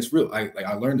what I'm saying. It's real.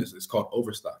 I learned this. It's called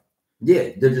overstock. Yeah,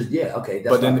 they're just okay.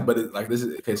 That's but this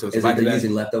is okay. So it's like they're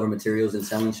using leftover materials and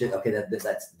selling shit. Okay,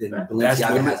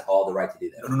 Balenciaga has all the right to do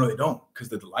that. No, they don't, because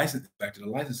the license. Back to the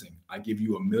licensing. I give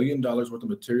you $1 million worth of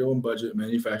material and budget,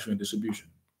 manufacturing, and distribution.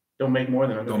 Don't make more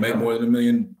than $1 million. Don't make more than $1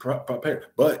 million per pair.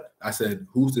 But I said,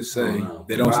 who's to say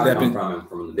they don't step in?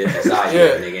 From the business side,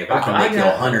 yeah. Nigga, if I can make you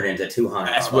 100 into 200,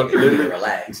 that's what literally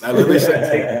relax. I literally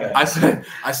said, I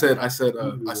said,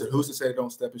 who's to say they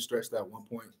don't step and stretch that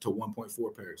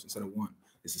 1.4 pairs instead of one?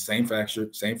 It's the same factory,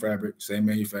 same fabric, same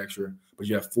manufacturer, but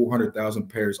you have 400,000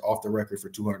 pairs off the record for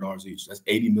 $200 each. That's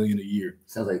 $80 million a year.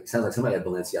 Sounds like somebody at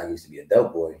Balenciaga used to be a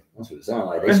dope boy. That's what it sounds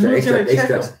like.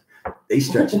 They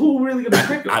stretch. Who really gonna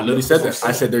check them? I literally said that.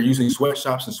 I said they're using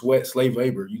sweatshops and slave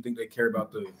labor. You think they care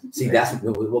about the? See, that's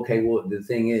okay. Well, the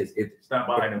thing is, stop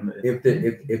buying them. If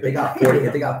they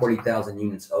got 40,000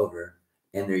 units over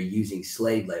and they're using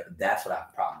slave labor, that's what I have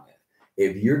a problem with.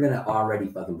 If you're gonna already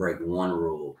fucking break one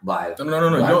rule by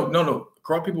no,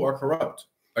 corrupt people are corrupt.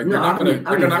 Like they're not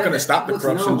gonna stop the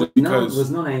corruption just because.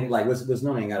 Was no ain't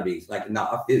gotta be like no.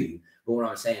 I feel you. But what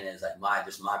I'm saying is like my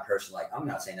personal, like I'm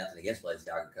not saying nothing against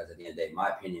Balenciaga because at the end of the day, my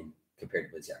opinion compared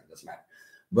to Balenciaga doesn't matter.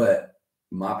 But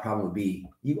my problem would be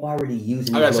you already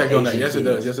using. I gotta check on that. Yes, it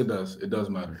does. Yes, it does. It does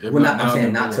matter. I'm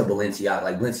saying not to Balenciaga.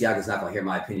 Like Balenciaga's not gonna hear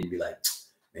my opinion and be like,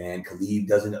 man, Calev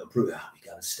doesn't approve. Oh, we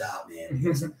gotta stop, man.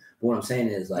 But what I'm saying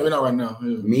is like, maybe not right now.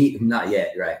 Yeah. Me, not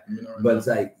yet, right? Right but now. It's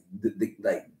like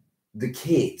the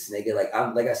kids, nigga.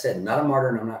 Like I said, not a martyr,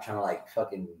 and I'm not trying to like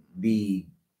fucking be.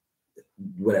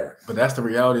 Whatever, but that's the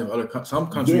reality of some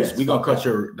countries. We gonna cut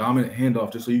your dominant hand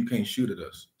off just so you can't shoot at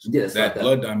us. Yes, that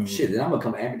blood diamond. Shit, then I'm gonna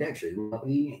come ambidextrous.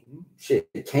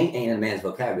 Shit, can't ain't in a man's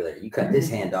vocabulary. You cut this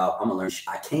hand off, I'm gonna learn.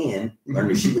 I can learn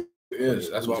to shoot. Yes,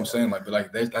 that's what I'm saying. Like, but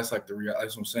like that's like the real.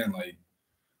 That's what I'm saying. Like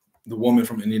the woman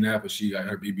from Indianapolis, she got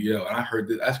her BBL, and I heard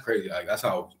that. That's crazy. Like that's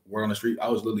how we're on the street. I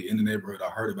was literally in the neighborhood.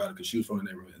 I heard about it because she was from the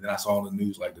neighborhood, and then I saw on the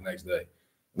news like the next day.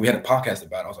 We had a podcast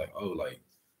about it. I was like, oh, like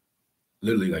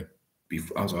literally like.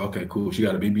 I was like, okay, cool. She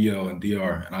got a BBL and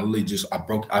DR, and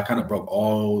I kind of broke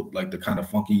all like the kind of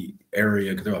funky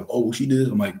area because they're like, oh, what she did?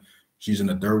 I'm like, she's in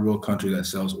a third world country that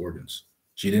sells organs.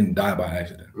 She didn't die by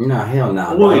accident. No, hell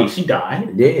no. Wait, she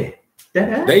died? Yeah.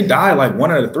 They die like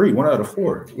 1 out of 3, 1 out of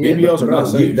 4. Yeah, BBLs are not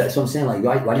safe. That's what I'm saying. Like,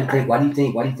 why do you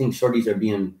think shorties are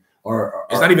being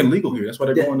it's not even legal here. That's why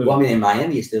they're going to. Well, I mean, in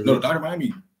Miami, it's still. No, Dr.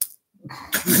 Miami.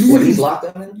 What, he's locked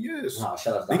up in? Yes. Oh,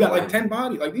 shut up. He got like 10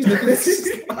 bodies. Like these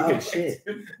niggas. Oh shit.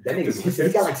 That nigga,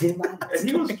 he got like 10 bodies. And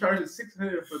he was charging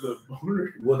 $600 for the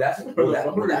boner. Well, that's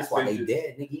why they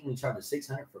dead. Nigga, he even charged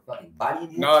 $600 for fucking body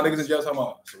enhancement. No, niggas in jail talking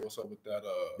about. So what's up with that?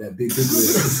 That big.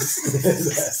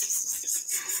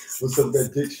 What's up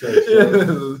that dick stretch?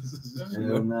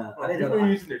 Hell nah. I didn't People know. were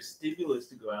using their stimulus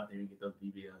to go out there and get those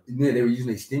BBLs. Yeah, they were using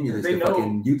their stimulus They to know.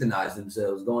 fucking euthanize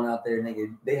themselves, going out there,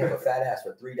 nigga. They have a fat ass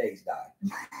for 3 days,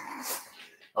 died.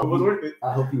 It was worth it.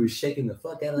 I hope you were shaking the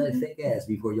fuck out of that fake ass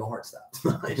before your heart stopped.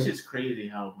 It's just crazy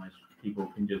how much people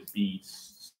can just be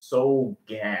so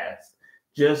gassed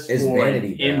just It's for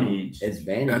vanity, an bro. image. It's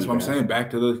vanity. That's what I'm bro. saying. Back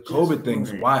to the COVID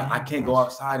things. for Why it. I can't go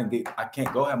outside and I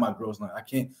can't go have my girls' night. I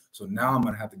can't. So now I'm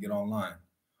gonna have to get online.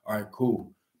 All right,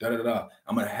 cool. I'm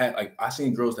gonna have I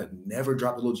seen girls that never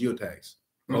dropped the little geotags.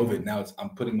 COVID. Now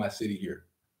I'm putting my city here.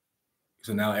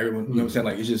 So now everyone, you know what I'm saying?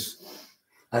 Like it's just.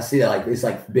 I see that like it's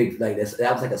like big like this.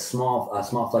 That was like a small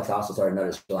flex. I also started to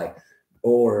notice like,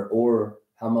 or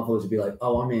how motherfuckers would be like,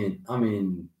 oh, I'm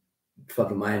in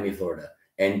fucking Miami, Florida,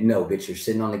 and no, bitch, you're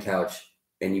sitting on the couch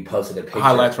and you posted a picture.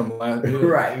 Highlights from last year.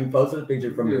 Right, you posted a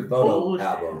picture from your photo Bullshit.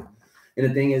 album, and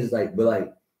the thing is like, but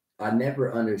like I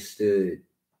never understood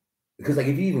because like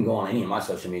if you even go on any of my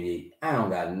social media, I don't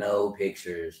got no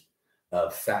pictures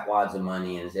of fat wads of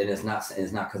money, and it's not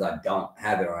because I don't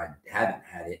have it or I haven't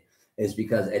had it. It's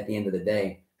because at the end of the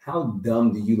day, how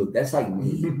dumb do you look? That's like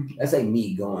me. That's like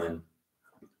me going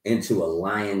into a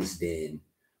lion's den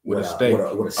With a stake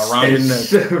with a around your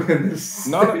stake.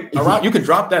 neck. No, around you can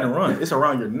drop that and run. It's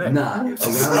around your neck. Nah,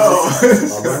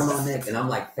 Oh. around my neck, and I'm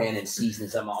like fanning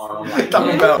seasons on my arm. I'm like,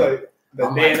 Talking yeah. about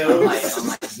I'm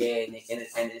like, yeah,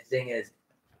 and the thing is,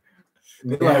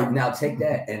 now take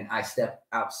that, and I step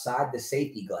outside the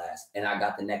safety glass, and I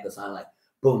got the necklace on, like,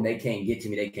 boom, they can't get to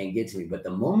me. But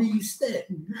the moment you step,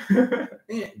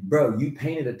 bro, you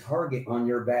painted a target on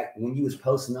your back when you was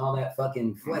posting all that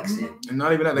fucking flexing. And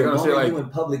not even that, they're The gonna say moment like, you in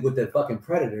public with the fucking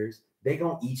predators, they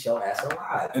gonna eat your ass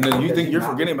alive. and then you Because think you're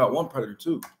not- forgetting about one predator,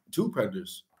 two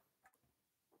predators,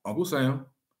 Uncle Sam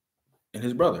and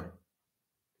his brother,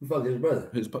 Who fucked his brother?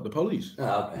 the police.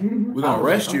 Oh, okay. We're gonna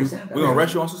arrest you. Understand that. We're gonna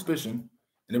arrest you on suspicion, and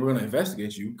then we're gonna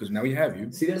investigate you because now we have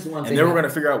you. See, that's one And thing. then we're gonna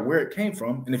figure out where it came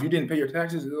from, and if you didn't pay your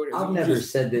taxes, I've you never just-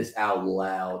 said this out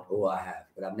loud. Oh, I have,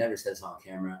 but I've never said this on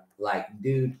camera. Like,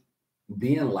 dude,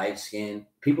 being light skinned,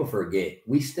 people forget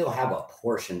we still have a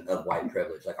portion of white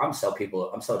privilege. Like, I'm so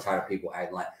tired of people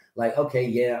acting like, okay,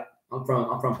 yeah, I'm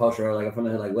from Poster, like I'm from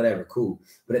the hood, like whatever, cool.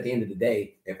 But at the end of the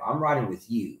day, if I'm riding with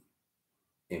you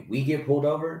and we get pulled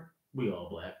over, We all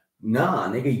black. nah,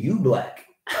 nigga, you black.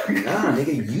 Nah,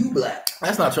 nigga, you black.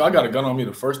 That's not true. I got a gun on me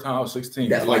the first time I was 16.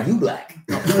 That's why you black.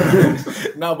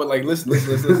 No, but like listen. You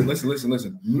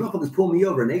motherfuckers pull me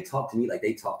over and they talk to me like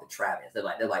they talk to Travis. They're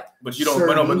like, But you don't. Sir,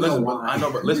 But no. you But know listen. But why. I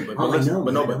know. But listen. But Oh, I listen. know,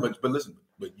 But no. man. But listen.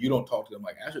 But you don't talk to them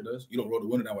like Asher does. You don't roll the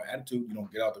window down with attitude. You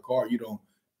don't get out the car. You don't.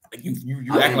 Like you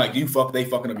I act mean- like they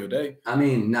fucking up your day. I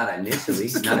mean, not initially.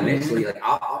 Like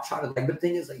I'll try to like. But the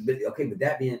thing is, like, but okay, with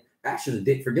that being, Asher's a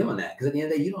dick for doing that. Because at the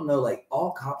end of the day, you don't know. Like,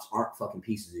 all cops aren't fucking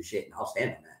pieces of shit, and I'll stand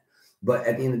on that. But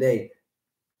at the end of the day,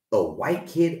 a white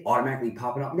kid automatically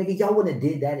popping off, nigga, y'all wouldn't have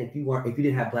did that if you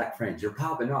didn't have black friends. You're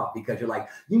popping off because you're like,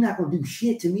 you're not gonna do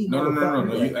shit to me. No.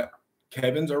 motherfucker. Like,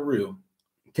 Kevin's are real.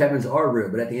 Kevin's are real,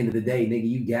 but at the end of the day, nigga,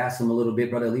 you gas them a little bit,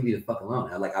 brother. Leave you the fuck alone.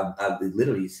 I've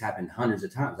literally, it's happened hundreds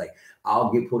of times. Like,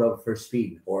 I'll get pulled over for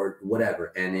speeding or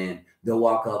whatever, and then they'll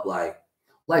walk up like,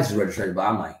 license registration, but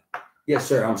I'm like, yes,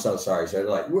 sir. I'm so sorry, sir. They're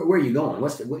like, where are you going?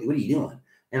 What are you doing?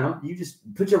 And you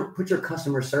just put your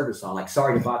customer service on, like,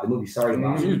 sorry about the movie, sorry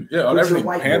about you. Yeah, on Put your everything.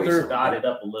 white Panther. voice Got it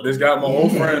up a little. This guy, my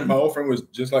old Yeah. friend was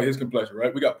just like his complexion,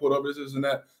 right? We got pulled over, this and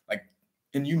that. Like,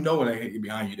 and you know when they hit you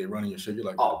behind you, they running your shit. You're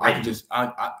like, Oh, I can just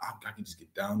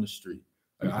get down the street.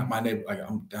 Like my neighbor, like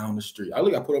I'm down the street. I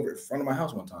got pulled over in front of my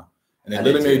house one time, and they I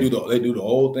did literally too. they do the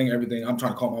whole thing, everything. I'm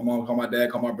trying to call my mom, call my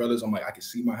dad, call my brothers. I'm like, I can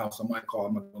see my house. Somebody call.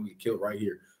 I'm gonna get killed right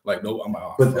here. Like, no, I'm like,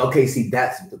 oh, But fuck. okay, see,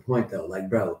 that's the point though. Like,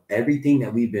 bro, everything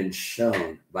that we've been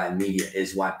shown by media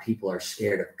is why people are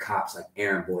scared of cops like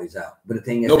Aaron Boys out. But the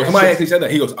thing is, No, but that somebody shit- actually said that.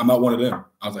 He goes, I'm not one of them.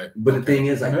 I was like, but the thing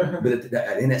is, like,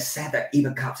 and it's sad that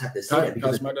even cops have to say that Can I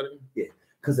because smack that again?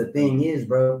 the thing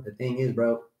is,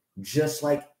 bro, just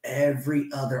like every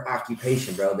other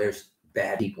occupation, bro, there's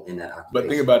bad people in that occupation. But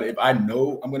think about it. If I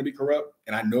know I'm going to be corrupt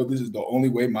and I know this is the only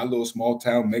way my little small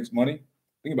town makes money,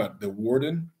 think about it. The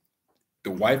warden,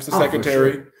 the wife's the Oh, for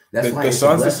secretary, sure. That's the why it's a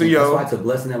son's the blessing. CEO. That's why it's a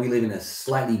blessing that we live in a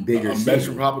slightly bigger a city.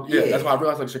 metropolitan. Yeah, that's why I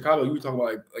realized like Chicago, you were talking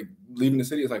about like leaving the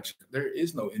city. It's like there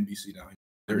is no NBC down here.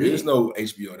 There is no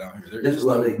HBO down here. There is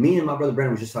Well, no. like, me and my brother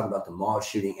Brandon was just talking about the mall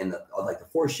shooting and the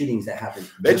 4 shootings that happened.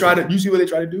 They try to. You see what they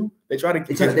try to do? They try to.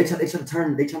 They trying to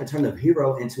turn the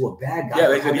hero into a bad guy. Yeah,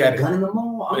 they said he had a gun in the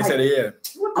mall. They said yeah.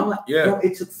 I'm like, Yeah. bro,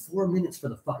 it took 4 minutes for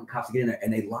the fucking cops to get in there,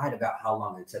 and they lied about how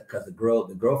long it took because the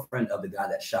girlfriend of the guy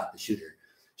that shot the shooter,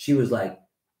 she was like,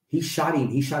 He shot him.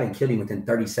 He shot and killed him within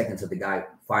 30 seconds of the guy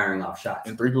firing off shots.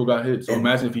 And 3 people got hit. So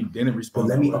imagine if he didn't respond.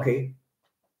 But let me, okay.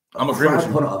 I'm agreeing with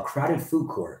you. Hold on, a crowded food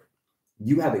court.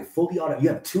 You have you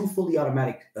have 2 fully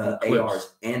automatic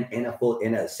ARs and a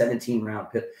 17-round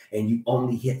pistol, and you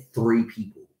only hit 3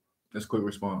 people. That's quick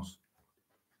response.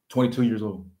 22 years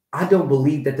old. I don't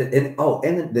believe that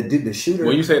the shooter.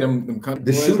 Well, you say them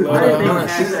the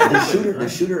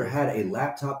shooter had a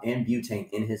laptop and butane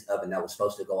in his oven that was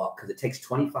supposed to go off because it takes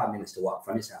 25 minutes to walk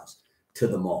from his house to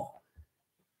the mall.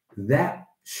 That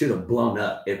should have blown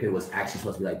up if it was actually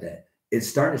supposed to be like that. It's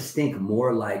starting to stink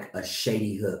more like a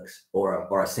Shady Hooks or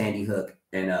a Sandy Hook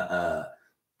and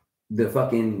the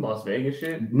fucking Las Vegas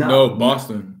shit. No,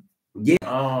 Boston.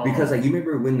 Yeah, because like you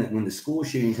remember when the school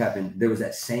shootings happened, there was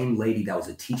that same lady that was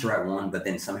a teacher at one, but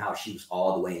then somehow she was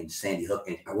all the way in Sandy Hook,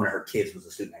 and one of her kids was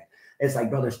a student. It's like,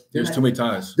 brothers, there's too many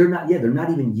ties. They're not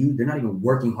even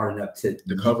working hard enough to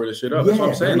cover this shit up. That's what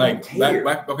I'm saying. Like,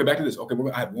 back to this. Okay,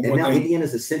 I have one more thing.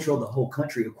 Indiana's the center of the whole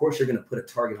country. Of course, you're going to put a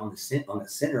target on the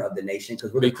center of the nation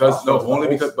because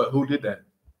but who did that?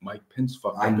 Mike Pence.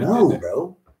 I know,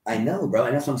 bro, and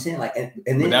that's what I'm saying. Like,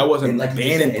 and then that wasn't like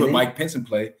banning put Mike Pence in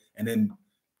play, and then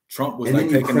Trump was and like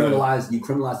then you taking criminalized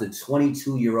the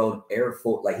 22-year-old Air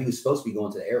Force, like he was supposed to be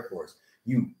going to the Air Force.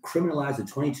 You criminalized a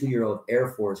 22-year-old Air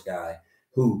Force guy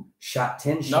who shot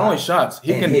 10 shots. Not only shots,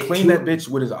 he can clean that bitch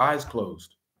with his eyes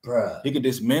closed. Bruh. He can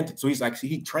dismantle. So he's like,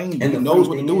 he trained. And he knows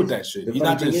what to do with that shit. The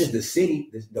funny thing is the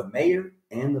city, the mayor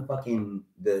and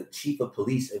the chief of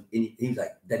police, he's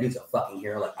like, that dude's a fucking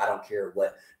hero. Like, I don't care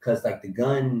what, because like the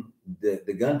gun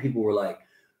people were like,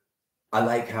 I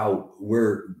like how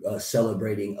we're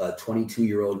celebrating a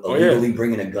 22-year-old illegally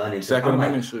bringing a gun in.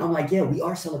 I'm like, yeah, we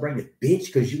are celebrating it, bitch,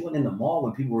 because you went in the mall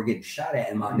when people were getting shot at,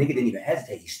 and my nigga didn't even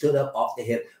hesitate. He stood up off the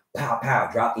hip, pow, pow,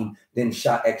 dropped him, then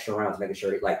shot extra rounds, making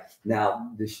sure like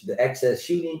now the excess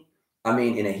shooting. I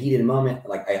mean, in a heated moment,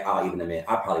 like I'll even admit,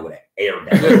 I probably would have aired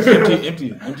that.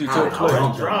 empty. I'd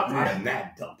have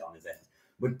mad dumped on his ass.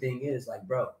 But the thing is, like,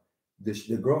 bro,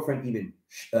 the girlfriend even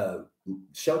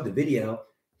showed the video.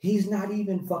 He's not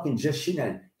even fucking just shooting at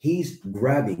him. He's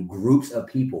grabbing groups of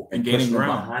people and pushing them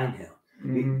behind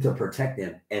him to protect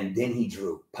them. And then he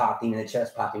popped him in the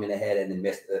chest, popped him in the head, and then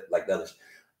missed like the others.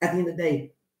 At the end of the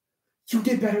day, you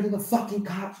did better than the fucking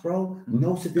cops, bro.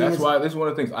 No civilians. That's why this is one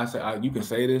of the things I say. You can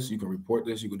say this, you can report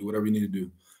this, you can do whatever you need to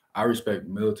do. I respect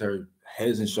military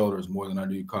heads and shoulders more than I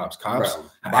do cops. Cops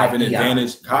have an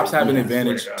advantage. Cops have an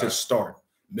advantage to start.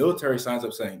 Military signs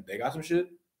up saying they got some shit.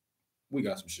 We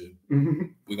got some shit.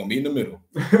 We're gonna meet in the middle.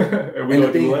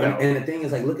 and the thing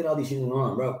is, like, look at all these shootings going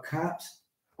on, bro. Cops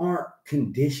aren't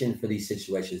conditioned for these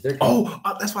situations. That's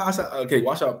why I said, okay,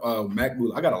 watch out, Mac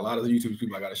Bula. I got a lot of YouTube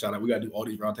people I got to shout out. We got to do all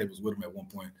these roundtables with him at one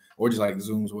point, or just like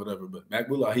Zooms or whatever. But Mac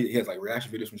Bula, he has like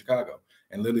reaction videos from Chicago,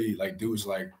 and literally like dudes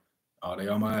like, oh, they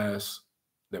on my ass.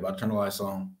 They about to turn the lights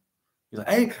on. He's like,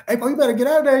 hey, bro, you better get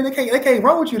out of there. They can't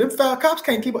run with you. Them foul cops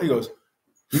can't keep up. He goes,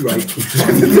 you right.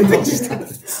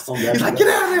 Like, get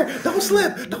out of there. Don't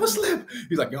slip.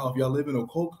 He's like, y'all, if y'all live in a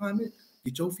cold climate,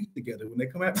 get your feet together when they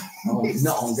come out. On God.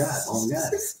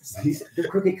 The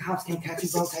crooked cops can't catch you,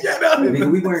 bro.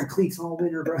 We wearing cleats all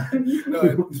winter, bro.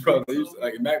 No, bro,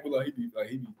 like Mac Bula, he be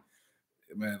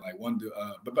man, like one dude.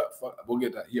 But we'll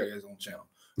get that. He has his own channel.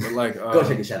 But like, go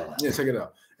check his channel out. Yeah, check it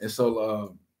out. And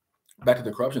so, back to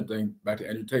the corruption thing, back to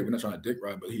Andrew Tate. We're not trying to dick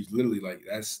ride, but he's literally like,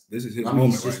 this is his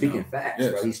moment. He's just speaking facts,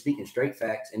 bro. He's speaking straight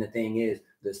facts. And the thing is,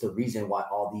 that's the reason why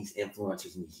all these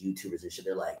influencers and these YouTubers and shit,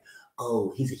 they're like,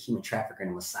 oh, he's a human trafficker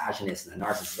and a misogynist and a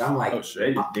narcissist. I'm like,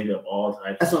 they just dig up all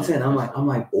types. That's what I'm saying. I'm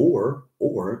like, or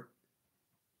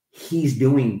he's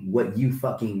doing what you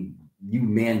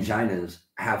manginas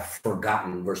have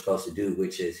forgotten we're supposed to do,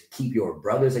 which is keep your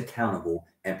brothers accountable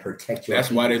and protect your. That's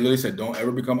why they literally said, don't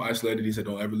ever become isolated. He said,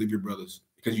 don't ever leave your brothers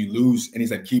because you lose. And he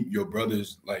said, keep your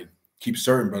brothers, like keep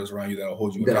certain brothers around you that'll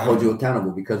hold you. That'll hold you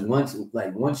accountable because once you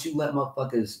let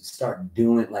motherfuckers start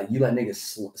doing like you let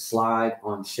niggas slide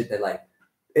on shit that like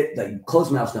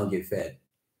closed mouths don't get fed.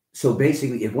 So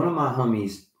basically, if one of my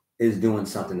homies is doing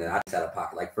something that I just out of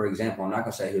pocket, like for example, I'm not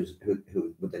gonna say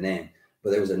who with the name,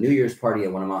 but there was a New Year's party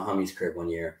at one of my homies' crib one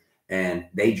year, and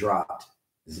they dropped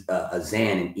a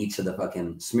Xan in each of the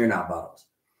fucking Smirnoff bottles.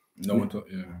 No one told.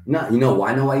 Yeah. No, you know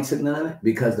why nobody took none of it?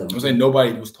 Because I'm saying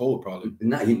nobody was told probably.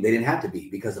 No, they didn't have to be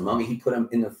because the moment he put them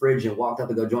in the fridge and walked up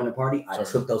to go join the party, I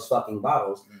took those fucking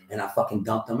bottles and I fucking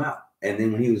dumped them out. And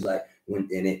then when he was like,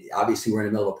 obviously we're in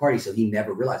the middle of a party, so he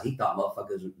never realized. He thought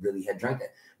motherfuckers really had drank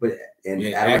that. But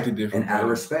out of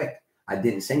respect, I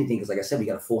didn't say anything because, like I said, we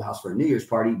got a full house for a New Year's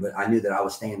party, but I knew that I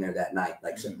was staying there that night.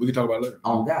 Like, so, we can talk about it later.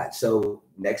 Oh God! So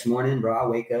next morning, bro, I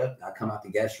wake up, I come out the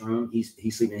guest room. He's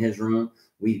sleeping in his room.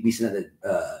 We sit at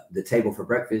the table for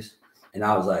breakfast, and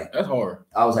I was like, that's hard.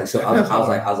 I was like, so I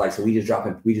was like, so we just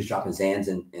dropping Zans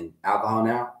and alcohol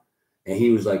now, and he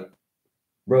was like,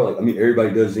 bro, like, I mean,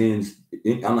 everybody does Zans.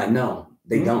 I'm like, no,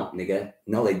 they don't, nigga.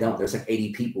 No, they don't. There's like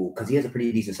 80 people because he has a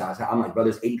pretty decent size house. I'm like, bro,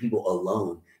 there's 80 people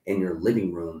alone in your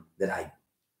living room that like,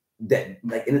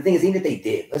 and the thing is, even if they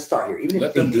did, let's start here. Even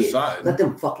if they did, let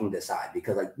them fucking decide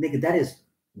because, like, nigga, that is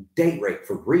date rape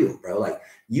for real, bro. Like,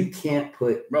 you can't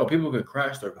put, bro. People could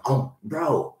crash their car. Oh,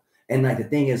 bro. And like the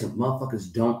thing is,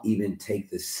 motherfuckers don't even take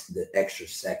the extra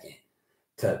second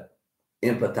to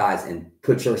empathize and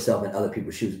put yourself in other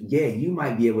people's shoes. Yeah, you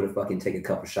might be able to fucking take a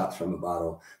couple shots from a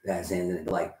bottle that has in it,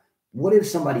 but like, what if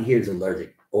somebody here is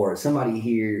allergic, or somebody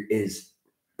here is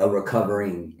a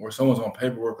recovering, or someone's on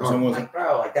paperwork, or someone's like,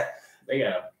 bro, like that. They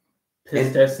got a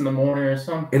piss test in the morning or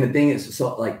something. And the thing is,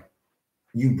 so like,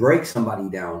 you break somebody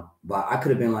down, but I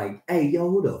could have been like, hey, yo,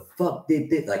 who the fuck did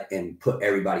this? Like, and put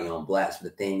everybody on blast.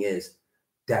 But the thing is,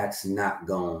 that's not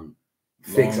going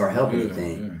to fix or help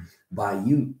anything. Yeah.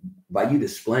 By you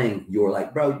displaying, you're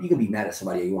like, bro, you can be mad at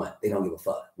somebody you want. They don't give a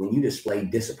fuck. When you display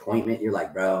disappointment, you're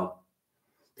like, bro,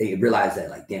 they realize that,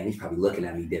 like, damn, he's probably looking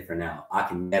at me different now. I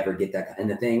can never get that. And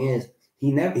the thing is,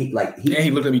 he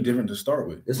looked at me different to start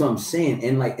with. That's what I'm saying.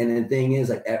 And like, and the thing is,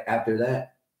 like, after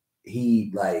that,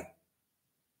 he like,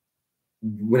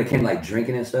 when it came to like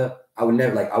drinking and stuff, I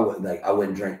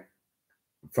wouldn't drink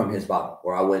from his bottle,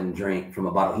 or I wouldn't drink from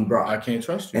a bottle he brought. I can't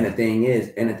trust you. And the thing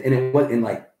is,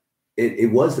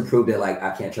 it was to prove that, like,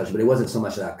 I can't trust you, but it wasn't so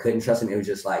much that I couldn't trust him. It was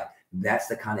just like, that's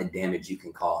the kind of damage you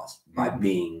can cause by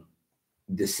being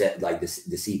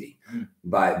deceiving,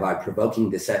 by provoking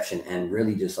deception, and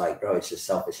really just like, bro, it's just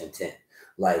selfish intent.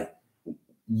 Like,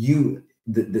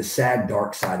 the sad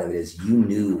dark side of it is, you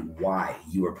knew why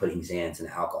you were putting Zans and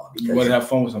alcohol, because you wanted to have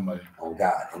fun with somebody. Oh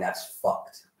God, and that's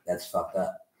fucked. That's fucked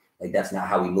up. Like, that's not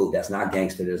how we move. That's not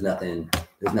gangster. There's nothing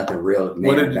real.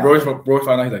 What did Roy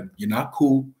find out? He's like, you're not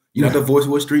cool. You're not the voice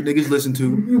of what street niggas listen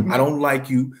to. I don't like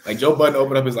you. Like, Joe Budden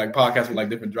opened up his like podcast with like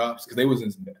different drops because they was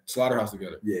in Slaughterhouse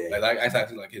together. Yeah, like I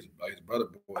actually like his brother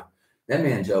boy. That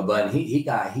man Joe Budden, he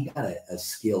got a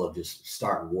skill of just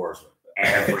starting wars with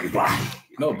everybody.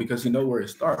 No, because you know where it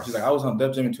starts. He's like, I was on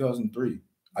Def Jam in 2003.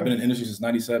 I've been in the industry since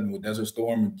 '97 with Desert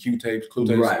Storm and Q tapes, Clue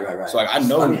tapes. Right. So like, I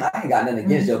know. I mean, I ain't got nothing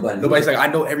against Joe Budden. Nobody's like, I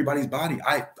know everybody's body.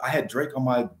 I had Drake on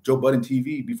my Joe Budden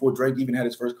TV before Drake even had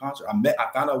his first concert.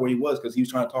 I found out where he was because he was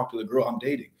trying to talk to the girl I'm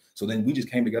dating. So then we just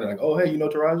came together like, oh, hey, you know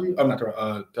Taraji? I'm not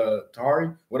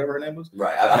Tahari, whatever her name was.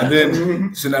 Right. And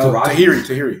then so now Tahiri.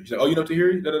 He's like, oh, you know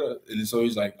Tahiri? Da, da, da. And so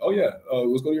he's like, oh yeah,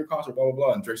 let's go to your concert, blah blah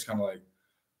blah. And Drake's kind of like,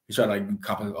 he's trying to like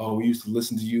compliment, oh, we used to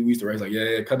listen to you. We used to raise like,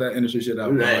 yeah, cut that industry shit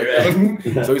out. Right.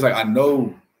 So he's like, I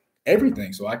know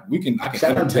everything, so I can.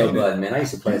 Shout out Joe Budden, man. I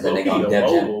used to play as that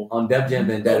nigga on Def Jam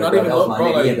Vendetta. That was my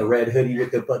nigga. He had the red hoodie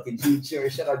with the fucking G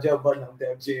shirt. Shout out Joe Budden on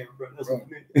Def Jam, bro.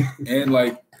 And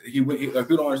like he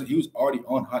was already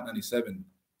on Hot 97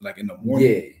 like in the morning.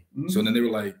 Yeah. Mm-hmm. So then they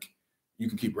were like, you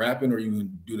can keep rapping or you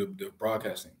can do the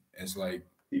broadcasting. And it's like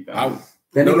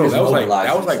that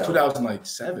was like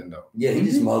 2007 though. Yeah, he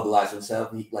just mobilized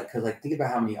himself. Cause think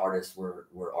about how many artists were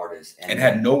artists and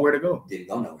had nowhere to go. Didn't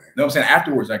go nowhere. You know what I'm saying?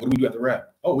 Afterwards, like, what do we do after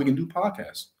rap? Oh, we can do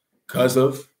podcasts. Cause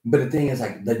of. But the thing is,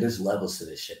 like, there's levels to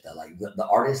this shit though. Like the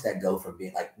artists that go from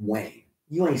being like Wayne.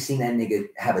 You ain't seen that nigga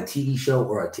have a TV show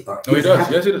or a. No, he does.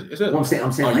 Yes, it is. I'm saying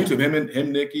on like, YouTube,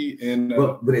 him, Nicki, and.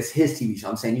 But it's his TV show.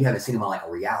 I'm saying you haven't seen him on like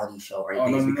a reality show or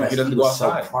anything because he was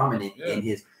so prominent in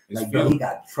his. Like, he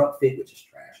got Truck Fit, which is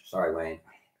trash. Sorry, Wayne.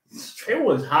 It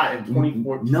was hot in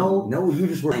 2014. No, you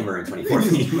just were in 2014.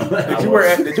 Did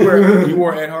you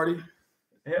wear Ed Hardy?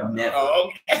 Yeah. Never. Oh,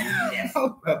 okay.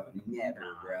 Never,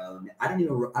 bro. I don't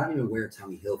even wear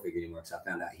Tommy Hilfiger anymore because I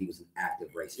found out he was an active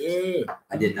racist. Yeah.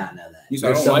 I did not know that.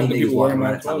 There's so many niggas walking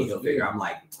around Tommy Hilfiger. Yeah. I'm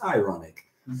like, ironic.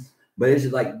 But it's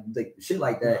just like shit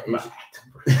like that.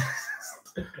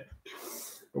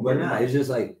 But nah, it's just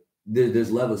like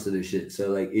there's levels to this shit.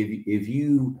 So like if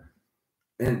you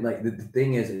and like the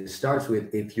thing is, it starts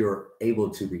with if you're able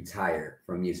to retire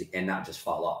from music and not just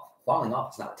fall off. Falling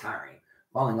off is not retiring.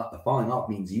 Falling off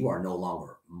means you are no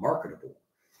longer marketable.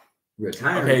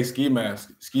 Retiring. Okay, Ski Mask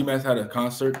had a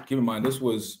concert. Keep in mind, he's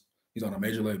on a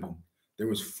major label. There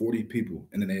was 40 people,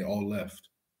 and then they all left.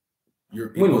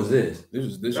 When was this?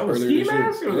 This that was earlier Ski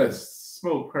Mask or was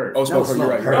Smoke Perk? Oh, Smoke Perk. You're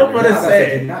right. I was going to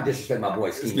say, not disrespect my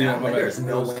boy Ski Mask. There's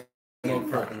no way.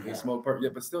 Smoke Perk. Yeah,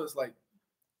 but still, it's like,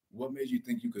 what made you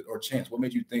think you could, or Chance? What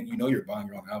made you think you're buying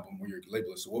your own album or your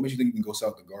label? So what made you think you can go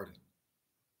South the Garden?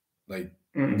 Like,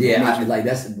 yeah, like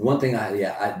that's one thing.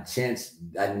 Chance.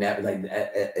 I never like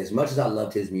as much as I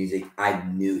loved his music. I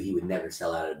knew he would never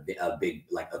sell out a big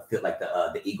like a fit like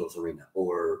the Eagles Arena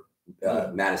or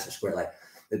Madison Square. Like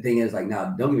the thing is, like now,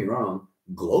 don't get me wrong.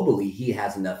 Globally, he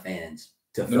has enough fans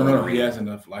to fill an arena. He has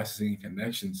enough licensing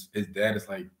connections. His dad is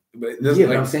like, but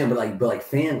I'm saying, but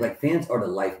fans are the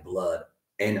lifeblood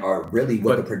and are really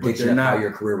what the prediction of how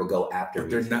your career will go after. But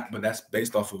they're not. But that's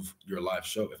based off of your live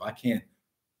show. If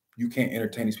you can't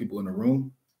entertain these people in the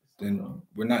room, then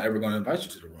we're not ever going to invite you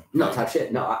to the room. No, type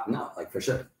shit. No, like for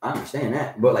sure. I understand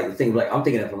that. But like the thing, like I'm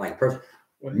thinking of from like person.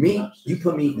 You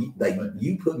put me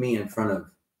in front of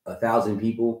 1,000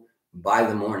 people by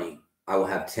the morning, I will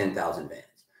have 10,000 fans.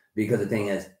 Because the thing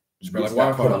is, you put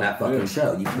on that fucking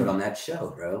show. You put on that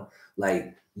show, bro.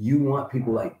 Like you want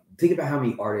people like think about how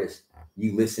many artists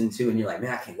you listen to and you're like,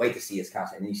 man, I can't wait to see his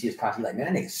concert. And then you see his concert, you're like,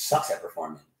 man, that nigga sucks at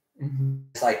performing.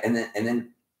 It's like, and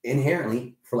then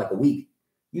inherently for like a week,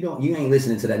 you ain't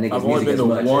listening to that nigga's music as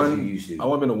much as you used to. I've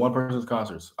only been to one person's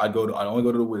concerts. I only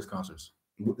go to the Wiz concerts.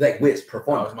 Like Wiz,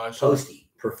 performer, Posty,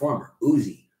 performer,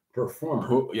 Uzi, performer.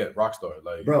 Rockstar.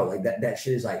 Like bro, like that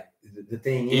shit is like the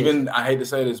thing is. Even I hate to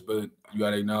say this, but you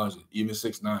gotta acknowledge it. Even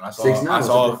 6ix9ine, I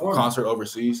saw a concert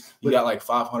overseas. He got like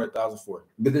 500,000 for it.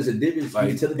 But there's a difference.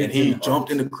 Like, and he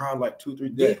jumped in the crowd like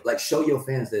 2-3 days. Like show your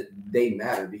fans that they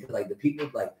matter because like the people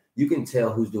like you can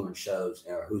tell who's doing shows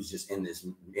or who's just in this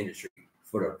industry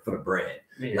for the bread.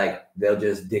 Yeah. Like they'll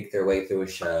just dick their way through a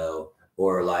show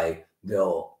or like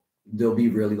they'll be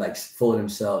really like full of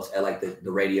themselves at like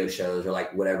the radio shows or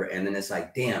like whatever. And then it's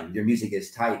like, damn, your music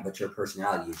is tight, but your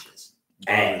personality is just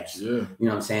ass. Yeah. You know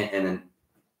what I'm saying? And then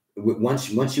once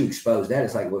you expose that,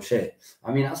 it's like, well, shit.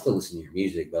 I mean, I'll still listen to your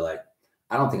music, but like,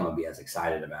 I don't think I'm gonna be as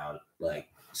excited about like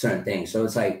certain things. So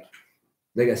it's like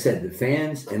I said, the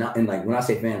fans and like when I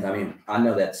say fans, I mean, I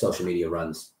know that social media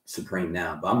runs supreme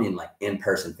now, but I mean like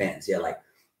in-person fans. Yeah. Like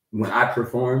when I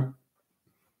perform,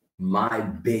 my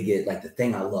biggest, like the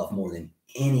thing I love more than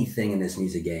anything in this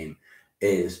music game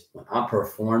is when I'm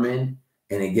performing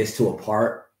and it gets to a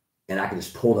part and I can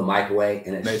just pull the mic away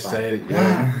and it's they just say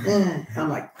like, I'm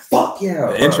like, fuck yeah.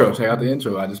 The intro, check out the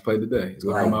intro. I just played today. It's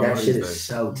like that shit is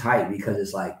so tight because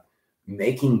it's like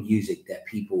making music that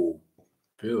people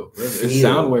feel. It's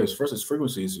sound waves. First, it's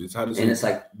frequencies. It's how does it's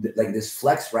like this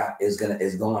flex rap is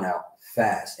going out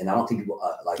fast, and I don't think people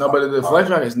like. No, but the flex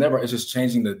rap is never. It's just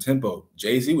changing the tempo.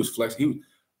 Jay-Z was flex.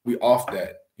 We off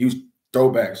that. He was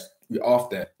throwbacks. We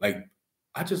off that. Like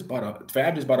Fab just bought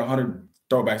 100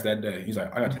 throwbacks that day. He's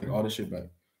like, I gotta take all this shit back.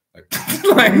 Like, but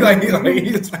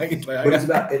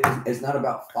it's not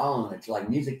about following it. Like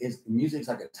music's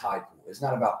like a tide pool. It's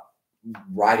not about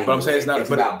riding. But I'm saying it's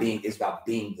about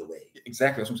being the way.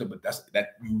 Exactly, that's what I'm saying. But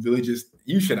that you really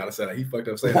you should not have said that. He fucked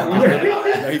up saying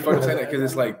that. He fucked up saying that because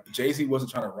it's like Jay-Z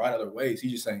wasn't trying to ride other waves.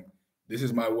 He's just saying, this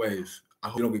is my wave. I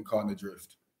hope you don't get caught in the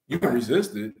drift. You can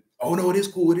resist it. Oh no, it is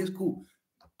cool. It is cool.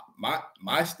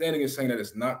 My standing is saying that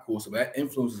it's not cool. So that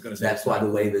influence is going to say that's why the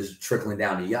wave is trickling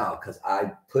down to y'all because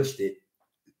I pushed it.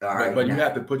 All right, but you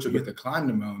have to you have to climb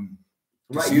the mountain.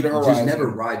 Right, you just never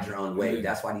ride your own wave. Yeah.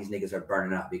 That's why these niggas are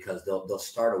burning out because they'll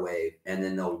start a wave and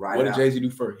then they'll ride. What did Jay-Z do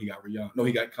first? He got Rihanna. No,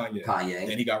 he got Kanye.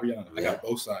 And he got Rihanna. Yeah. I got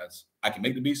both sides. I can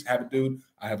make the beats, have a dude.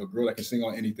 I have a girl that can sing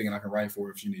on anything, and I can write for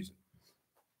her if she needs it.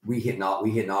 We hitting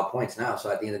all points now.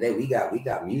 So at the end of the day, we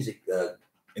got music.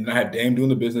 And I have Dame doing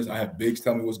the business. I have Biggs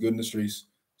telling me what's good in the streets,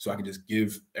 so I can just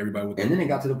give everybody what. And then it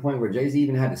got to the point where Jay-Z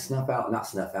even had to not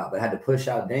snuff out, but had to push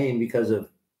out Dame because of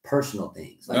personal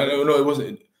things. Like, no, it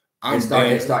wasn't. It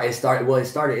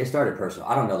started personal.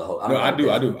 I don't know the whole. I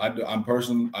do. I'm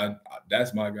personal.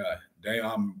 That's my guy. Dame,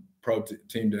 I'm pro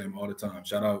team Dame all the time.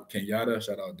 Shout out Kenyatta.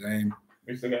 Shout out Dame.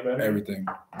 We still got that. Everything.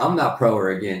 I'm not pro or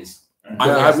against. We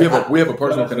have a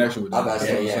personal connection with Dame. I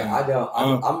say, yeah. I don't.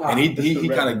 I'm not. And he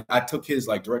kind of. I took his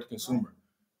like direct to consumer.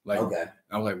 Like, okay.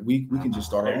 I was like, we can just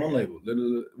start our own label.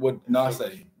 What Nas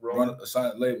say? Run a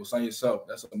silent label, sign yourself.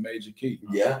 That's a major key.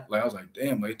 Yeah. Like I was like,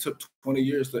 damn. Like it took 20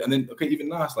 years and then even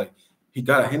Nas like he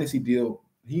got a Hennessy deal.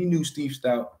 He knew Steve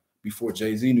Stout before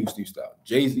Jay-Z knew Steve Stout.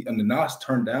 Jay-Z and the Nas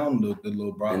turned down the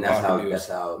little brother. And that's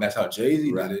how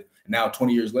Jay-Z did it. And now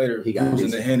 20 years later, he was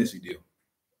in the Hennessy deal.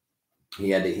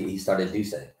 He started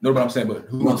Duce. No, but I'm saying, but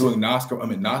who's doing Nas? I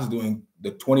mean, Nas is doing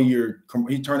the 20-year.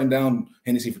 He turning down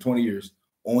Hennessy for 20 years.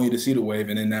 Only to see the wave,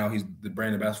 and then now he's the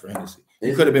brand ambassador for Hennessy.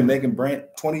 He could have been making brand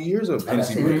 20 years of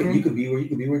Hennessy. You could be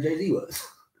where Jay-Z was,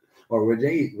 or where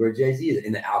Jay-Z is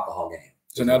in the alcohol game.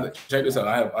 So now check this out.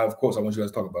 I have quotes I want you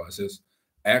guys to talk about. It says,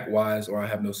 "Act wise, or I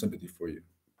have no sympathy for you."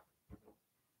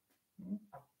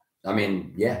 I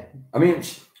mean, yeah. I mean,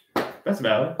 That's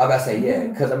valid. I gotta say, yeah,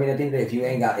 because I mean, I think that if you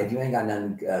ain't got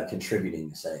nothing contributing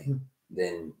to say,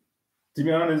 then to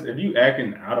be honest, if you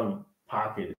acting out of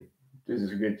pocket, there's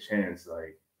a good chance.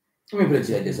 Like, let me put it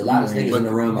to you: there's a lot of niggas in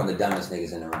the room are the dumbest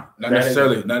niggas in the room. Not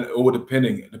necessarily,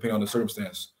 depending on the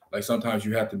circumstance. Like sometimes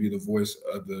you have to be the voice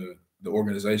of the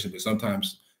organization, but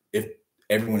sometimes if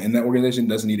everyone in that organization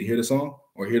doesn't need to hear the song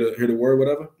or hear the word,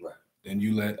 whatever, right, then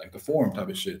you let like the forum type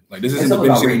of shit. Like this isn't the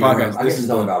BBC podcast. I guess it's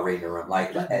all about reading the room.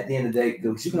 Like at the end of the day,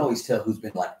 you can always tell who's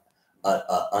been like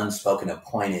a unspoken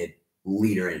appointed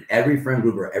leader in every friend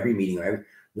group or every meeting or every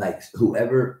like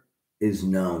whoever is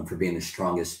known for being the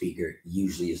strongest speaker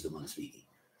usually is the one speaking.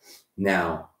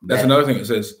 Now that's another thing. It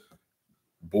says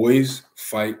boys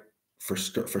fight for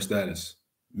status.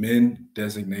 Men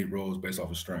designate roles based off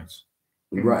of strengths.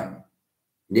 Right.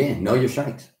 Yeah. Know your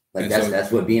strengths. Like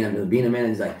that's what being a man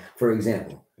is like. For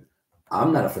example,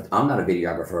 I'm not a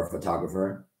videographer or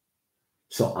photographer,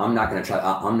 so I'm not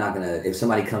gonna. If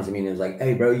somebody comes to me and is like,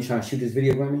 "Hey, bro, you trying to shoot this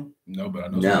video for me?" No, but I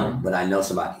know. No, but I know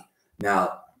somebody.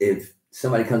 Now, if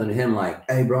somebody comes to him like,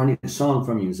 "Hey, bro, I need a song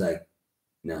from you," he's like,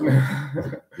 "No,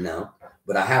 no,"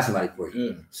 but I have somebody for you.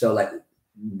 Yeah. So like,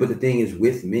 but the thing is,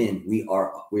 with men, we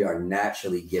are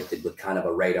naturally gifted with kind of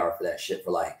a radar for that shit.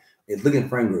 For like, look at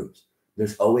friend groups.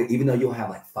 There's always, even though you'll have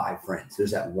like 5 friends,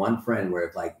 there's that one friend where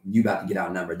if like you about to get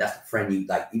outnumbered, that's the friend you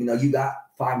like, even though you got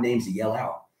 5 names to yell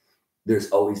out, there's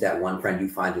always that one friend you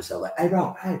find yourself like, hey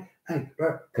bro, hey,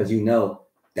 bro. Because you know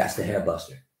that's the hair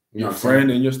buster. You know your friend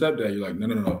and your stepdad, you're like,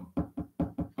 no.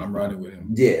 I'm riding with him.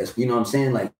 Yes, you know what I'm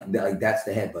saying? Like that's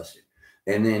the head buster.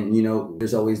 And then, you know,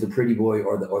 there's always the pretty boy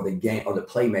or the game or the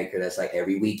playmaker that's like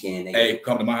every weekend. Hey,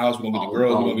 come to my house, we're gonna get the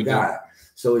girls, we're gonna get that.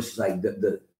 So it's like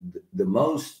the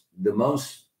most,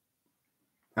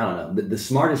 I don't know, the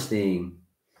smartest thing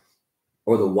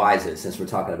or the wisest, since we're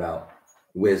talking about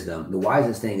wisdom, the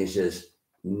wisest thing is just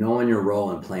knowing your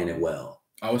role and playing it well.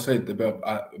 I would say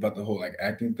about the whole like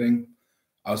acting thing,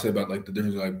 I would say about like the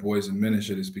difference of like boys and men and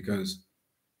shit is because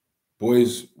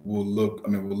boys will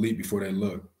leap before they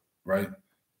look, right?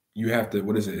 You have to,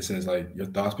 what is it? It says like your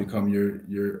thoughts become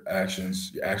your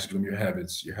actions become your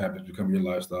habits become your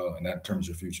lifestyle, and that determines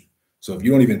your future. So if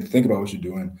you don't even think about what you're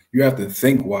doing, you have to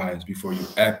think wise before you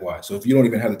act wise. So if you don't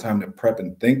even have the time to prep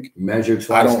and think, measure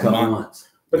twice, cut once.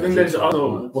 But then there's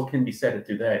also what can be said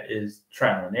through that is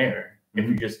trial and error. If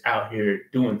you're just out here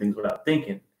doing things without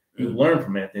thinking, you learn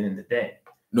from it at the end of the day.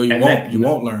 No, you won't. You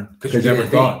won't learn because you never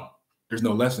thought. There's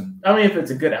no lesson. I mean, if it's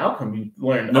a good outcome, you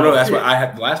learn. No, that's what I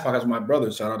had the last podcast with my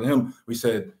brother. Shout out to him. We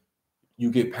said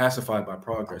you get pacified by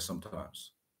progress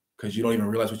sometimes because you don't even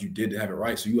realize what you did to have it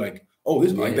right. So you like, oh,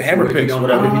 this is like the hammer picks,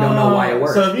 whatever. You don't know why it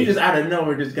works. So if you just out of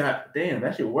nowhere just got, damn,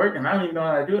 that shit worked, and I don't even know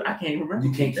how to do it, I can't even remember.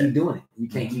 You can't keep doing it. You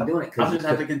can't keep doing it. I just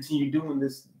have to continue doing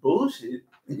this bullshit.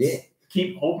 Yeah.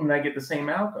 Keep hoping I get the same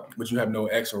outcome. But you have no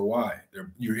X or Y.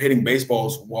 You're hitting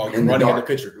baseballs while you're running at the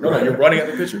pitcher. No, you're running at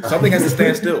the pitcher. Something has to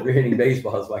stand still. You're hitting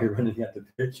baseballs while you're running at the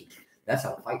pitcher. That's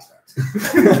how a fight starts.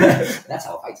 That's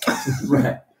how a fight starts.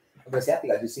 Right. I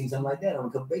think I just seen something like that on a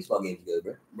couple baseball games ago,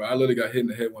 bro. Bro, I literally got hit in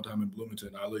the head one time in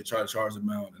Bloomington. I literally tried to charge the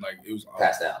mound, and like it was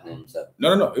passed out. So.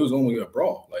 No. It was only a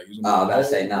brawl. Like, it was I was about to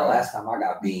say, now last time I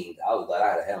got beamed, I was like, I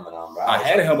had a helmet on, bro. I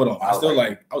had a helmet on.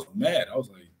 I was mad. I was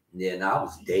like, yeah, no, I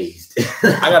was dazed.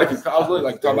 I was literally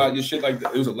like talking about your shit like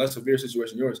that. It was a less severe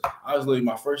situation than yours. I was literally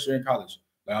my first year in college.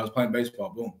 Like I was playing baseball.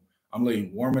 Boom. I'm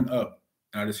literally warming up,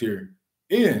 and I just hear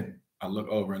Ian. I look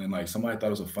over, and then like somebody thought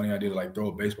it was a funny idea to like throw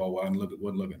a baseball while I wasn't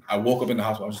looking. I woke up in the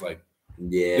hospital. I was just like,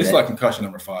 yeah, this is like concussion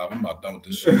number 5. I'm about done with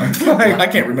this shit. Like, I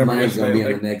can't remember. Mine's gonna be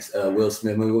in the next Will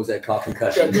Smith movie. What was that called?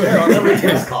 Concussion.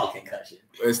 It's called Concussion.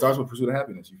 It starts with Pursuit of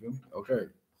Happiness. You feel me? Okay.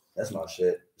 That's my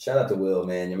shit. Shout out to Will,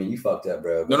 man. I mean, you fucked up,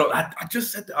 bro. No. I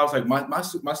just said that. I was like, my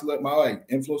like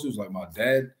influences like my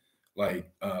dad,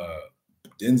 like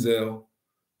Denzel,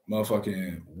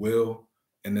 motherfucking Will,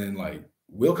 and then like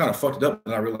Will kind of fucked it up,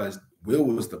 and I realized Will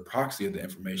was the proxy of the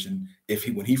information.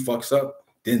 When he fucks up,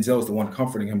 Denzel's the one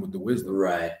comforting him with the wisdom.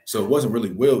 Right. So it wasn't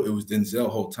really Will; it was Denzel the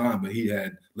whole time, but he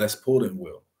had less pull than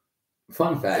Will.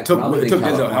 Fun fact: it took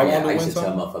Denzel how long to win? I used to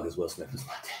tell motherfuckers Will Smith was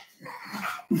my dad.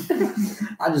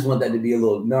 I just want that to be a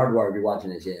little Nardwar if you're watching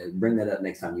this. Yeah, bring that up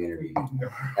next time you interview me,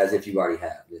 as if you already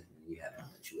have. You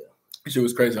haven't, but you will. Shit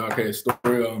was crazy. Okay,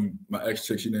 story. My ex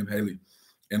chick, she named Haley,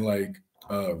 and like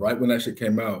right when that shit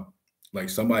came out, like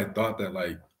somebody thought that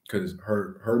like because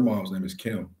her mom's name is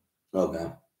Kim. Okay.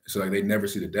 So like they never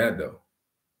see the dad though.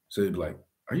 So they'd be like,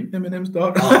 "Are you Eminem's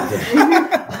daughter?"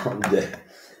 I'm dead.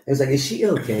 It's like, is she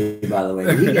okay? By the way,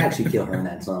 did he actually kill her in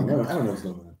that song? I don't know what's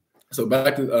going on. So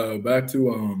back to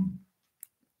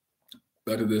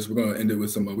this. We're gonna end it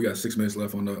with some. We got 6 minutes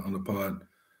left on the pod.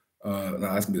 No,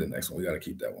 that's gonna be the next one. We got to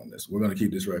keep that one. We're gonna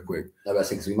keep this right quick. I was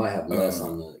because we might have less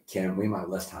on the camera. We might have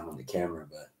less time on the camera,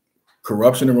 but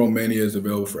corruption in Romania is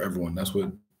available for everyone. That's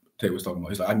what Tate was talking about.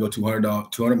 He's like, I can go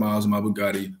 200 miles in my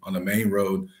Bugatti on the main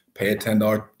road, pay a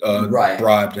 $10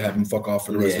 bribe to have him fuck off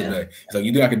for the rest of the day. He's like,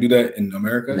 you think I can do that in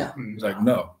America? No. He's like,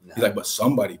 no. He's like, but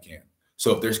somebody can.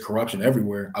 So if there's corruption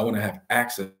everywhere, I want to have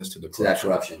access to the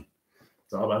corruption.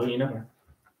 It's all about who you know.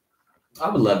 I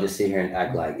would love to sit here and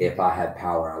act like if I had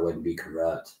power, I wouldn't be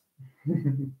corrupt.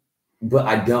 But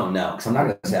I don't know, because I'm not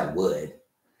going to say I would.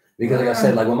 Because like I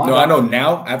said, like when my I know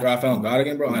now, after I found God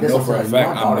again, bro, I know for a fact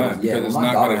I'm not. Yeah, because it's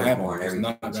not going to happen. It's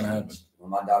not going to happen. When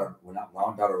my daughter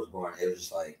was born, it was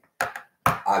just like,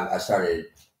 I started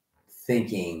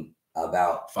thinking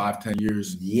about 5-10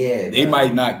 years. Yeah. They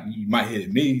might not, you might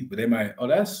hit me, but they might, oh,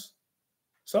 that's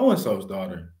so-and-so's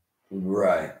daughter.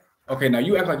 Right. Okay, now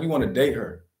you act like you want to date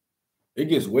her. It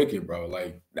gets wicked, bro.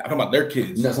 Like, I'm talking about their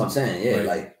kids. That's what I'm saying. Yeah,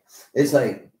 like it's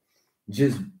like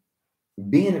just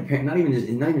being a parent, not even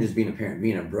just being a parent,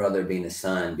 being a brother, being a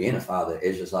son, being a father.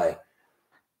 It's just like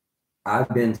I've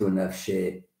been through enough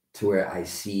shit to where I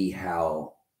see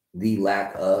how the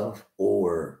lack of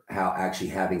or how actually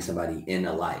having somebody in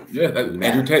a life. Yeah,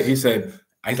 Andrew Tate, he said,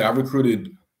 I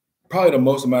recruited probably the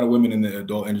most amount of women in the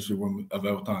adult industry of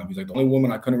all time. He's like, the only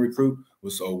woman I couldn't recruit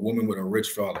was a woman with a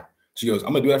rich father. She goes,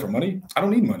 I'm going to do that for money? I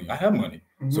don't need money. I have money.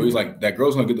 Mm-hmm. So he's like, that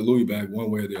girl's going to get the Louis bag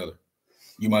one way or the other.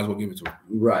 You might as well give it to her.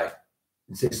 Right.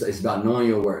 It's about knowing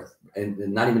your worth and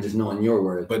not even just knowing your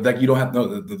worth. But like, you don't have to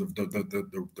know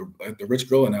the rich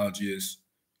girl analogy is,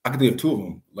 I could think of two of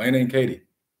them, Lena and Katie.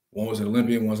 One was an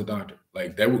Olympian, one's a doctor.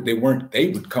 Like they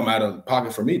would come out of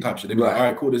pocket for me type shit. They'd be like, all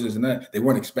right, cool, this and that. They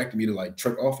weren't expecting me to like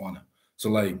trick off on them. So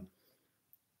like,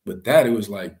 with that, it was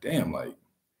like, damn, like,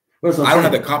 I don't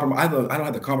have to compromise. I don't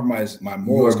have to compromise my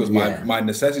morals because my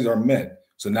necessities are met.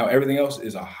 So now everything else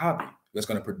is a hobby that's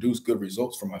going to produce good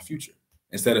results for my future.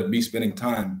 Instead of me spending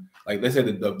time, like they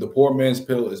said, the poor man's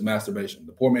pill is masturbation.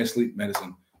 The poor man's sleep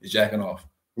medicine is jacking off.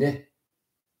 Yeah.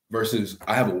 Versus,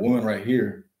 I have a woman right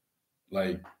here,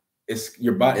 like it's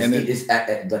your body, and it's the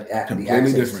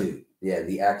access different. To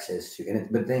the access to,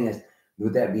 and but the thing is,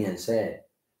 with that being said,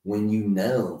 when you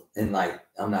know, and like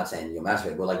I'm not saying you'll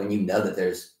masturbate, but like when you know that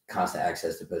there's constant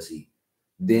access to pussy,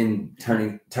 then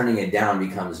turning it down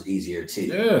becomes easier too.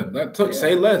 Yeah,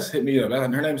 Say Less hit me up. Her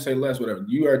name is Say Less, whatever.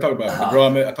 You already talked about the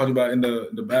girl I talked about in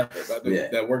the back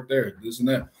that worked there, this and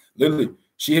that. Literally,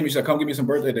 she hit me. She said, "Come give me some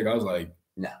birthday cake." I was like,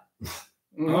 "No."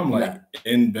 I'm like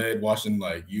in bed watching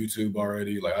like YouTube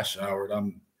already. Like I showered. I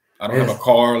don't have a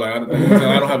car. Like I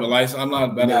don't have a license. I'm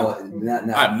not better.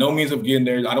 No. I have no means of getting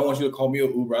there. I don't want you to call me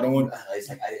an Uber. I don't want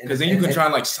because then you can try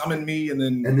and like summon me and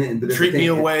then treat me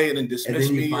away and then dismiss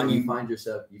me. You find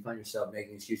yourself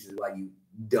making excuses why you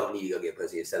don't need to go get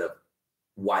pussy instead of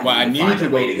why I need to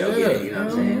go get it. You know what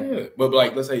I'm saying? Yeah. But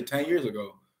like let's say 10 years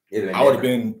ago, I would have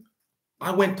been.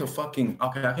 I went to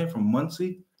I came from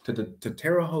Muncie to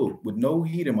Terre Haute with no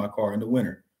heat in my car in the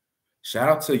winter. Shout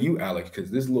out to you, Alex,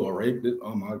 because this little rape.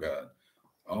 Oh my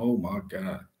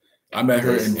god! I met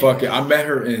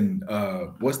her in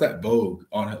what's that Vogue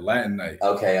on her Latin night?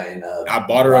 Okay, I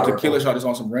bought her a tequila shot just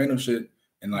on some random shit,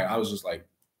 and like I was just like,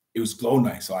 it was glow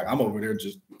night, so like I'm over there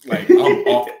just like I'm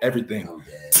off everything.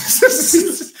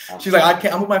 She's like, I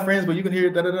can't. I'm with my friends, but you can hear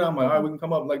it. I'm like, all right, we can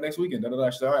come up like next weekend. She's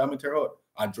like, all right, I'm in Terre Haute.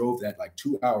 I drove that like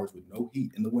 2 hours with no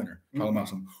heat in the winter, talking about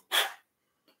some.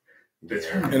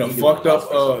 In a fucked up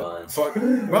bro,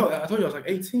 I told you I was like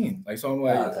 18. Like so I'm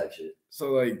like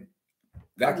so like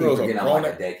that girl's a grown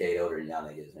like a decade older than y'all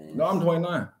niggas, man. No, I'm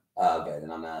 29. Oh, okay,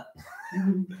 then I'm not.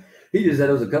 He just said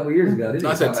it was a couple years ago, didn't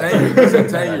he? I said 10 years.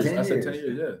 I said 10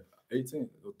 years, yeah. 18,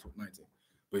 19.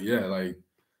 But yeah, like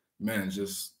man,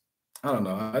 just I don't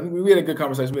know. I think we had a good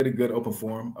conversation. We had a good open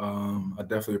forum. I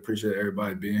definitely appreciate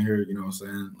everybody being here. You know what I'm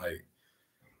saying? Like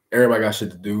everybody got shit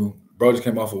to do. Bro just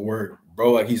came off of work.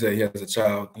 Bro, like he said, he has a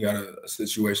child. He got a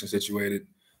situation situated.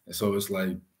 And so it's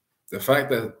like the fact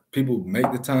that people make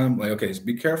the time, like, okay, so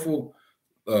be careful,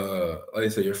 like I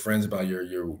say, your friends about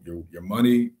your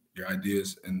money, your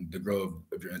ideas, and the growth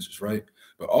of your interests, right?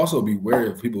 But also be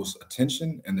wary of people's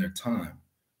attention and their time.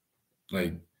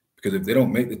 Like, because if they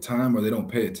don't make the time or they don't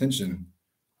pay attention,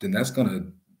 then that's gonna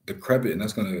decrepit and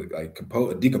that's gonna like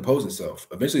decompose itself.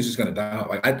 Eventually it's just gonna die out.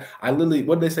 Like I literally,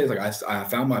 what they say is like I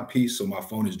found my peace, so my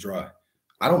phone is dry.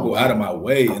 I don't go out of my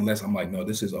way unless I'm like, no,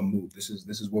 this is a move. This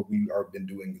is what we are been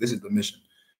doing. This is the mission.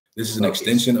 This is an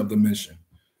extension of the mission.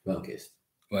 Focused.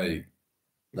 Like,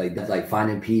 Like that's like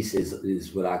finding peace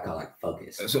is what I call like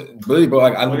focus. So, literally, bro,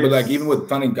 like even with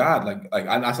finding God, like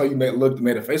I saw you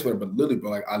made a face with it, but literally,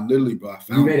 bro, I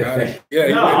found You made God. a face. Yeah,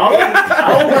 No,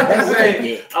 I was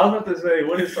about to say,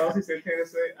 what did Saucy say? Can I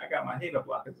say? I got my hater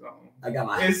blockers on. I got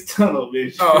my It's tunnel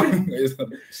vision. Oh,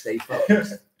 stay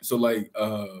focused. so like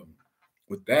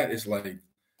with that, it's like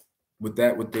with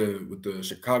the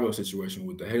Chicago situation,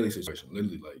 with the Haley situation,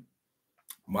 literally like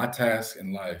my task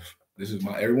in life.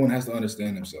 Everyone has to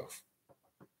understand themselves.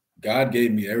 God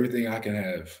gave me everything I can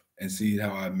have and see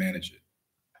how I manage it.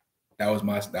 That was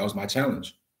my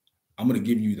challenge. I'm gonna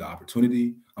give you the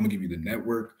opportunity. I'm gonna give you the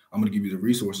network. I'm gonna give you the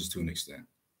resources to an extent.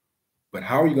 But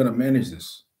how are you gonna manage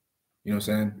this? You know what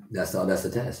I'm saying? That's the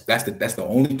test. That's the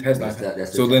only test I've had.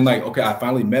 So then, like, okay, I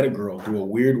finally met a girl through a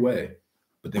weird way,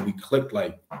 but then we clicked.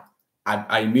 Like,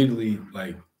 I immediately,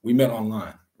 like, we met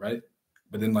online, right?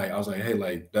 But then, like, I was like, hey,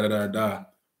 like, da da da da.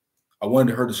 I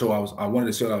wanted her to show I wanted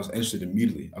to show that I was interested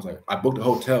immediately. I was like, I booked a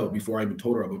hotel before I even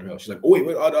told her I booked a hotel. She's like, oh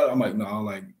wait. I'm like, no, I'm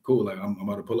like, cool, like I'm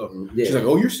about to pull up. Yeah. She's like,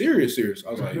 oh, you're serious. I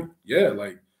was like, yeah,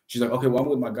 like she's like, okay, well, I'm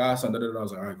with my godson. Da, da, da. I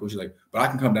was like, all right, cool. She's like, but I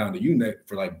can come down to you next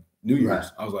for like New Year's.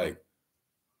 Right. I was like,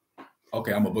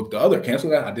 okay, I'm gonna book the other. Cancel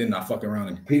that. I did not fucking around.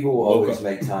 And people will always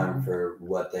make time for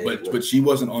what they. But she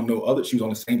wasn't on no other. She was on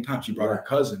the same time. She brought her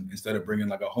cousin instead of bringing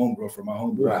like a homegirl for my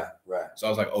homeboy. Right. So I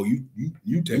was like, oh,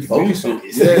 you take focus.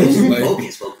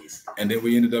 Focus. And then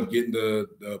we ended up getting the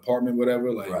apartment,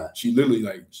 whatever. Like she literally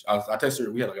like I texted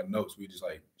her. We had like a notes. We just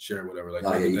like shared whatever. Like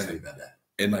you told me about that.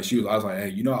 And like I was like,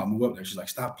 hey, I'll move up there. She's like,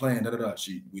 stop playing. Da da da.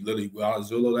 We literally went out of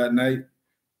Zillow that night.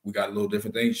 We got a little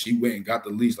different thing. She went and got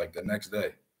the lease like the next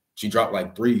day. She dropped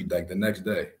like 3 like the next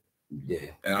day. Yeah.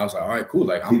 And I was like, all right, cool.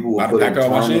 Like I'm about to pack all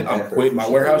my shit. I'm quitting my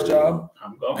warehouse job.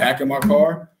 I'm packing my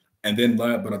car. And then,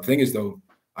 but the thing is though,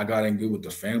 I got in good with the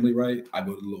family, right? I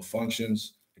go to little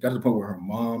functions. It got to the point where her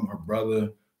mom, her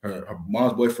brother, her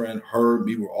mom's boyfriend,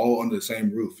 me were all under the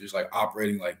same roof, just like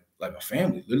operating like a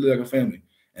family, literally like a family.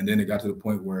 And then it got to the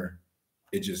point where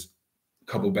it just a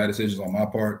couple of bad decisions on my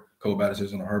part, a couple of bad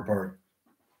decisions on her part.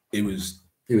 It was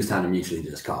time to mutually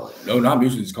just call it. No, not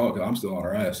mutually just call it because I'm still on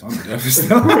her ass. I'm definitely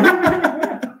still.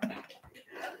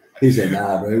 He said,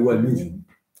 nah, bro, it wasn't mutual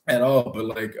at all. But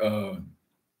like,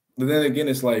 but then again,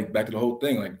 it's like back to the whole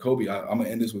thing. Like Kobe, I'm gonna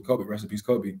end this with Kobe. Rest in peace,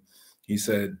 Kobe. He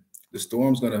said the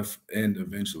storm's gonna end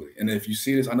eventually. And if you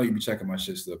see this, I know you be checking my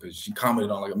shit still because she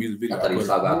commented on like a music video. I thought he was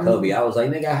talking about Kobe. I was like,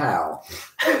 nigga, how?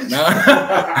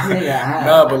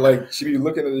 Nah, but like she be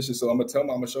looking at this shit. So I'm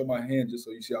gonna show my hand just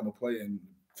so you see how I'm gonna play and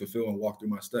fulfill and walk through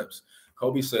my steps.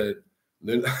 Kobe said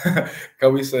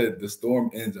the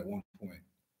storm ends at one point.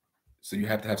 So you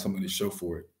have to have something to show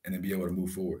for it and then be able to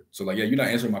move forward. So like, yeah, you're not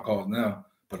answering my calls now,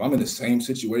 but if I'm in the same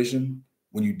situation,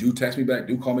 when you do text me back,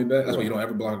 do call me back. That's why you don't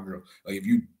ever block a girl. Like if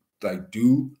you like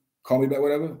do call me back,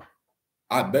 whatever,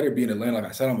 I better be in Atlanta. Like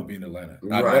I said, I'm gonna be in Atlanta.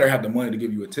 I better have the money to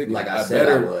give you a ticket. Like I said,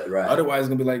 I would, right. Otherwise, it's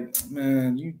gonna be like,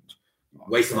 man, you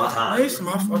wasting my time. Wasting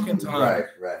my fucking time.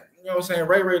 Right. You know what I'm saying?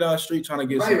 Ray down the street trying to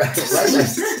get right.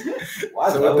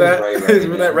 So with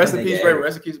that, rest in peace, Ray.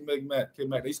 Rest in peace, Kid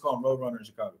Mac. They used to call him Roadrunner in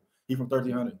Chicago. He from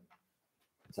 1300.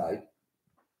 Tight.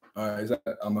 All right,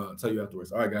 I'm gonna tell you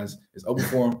afterwards. All right, guys, it's open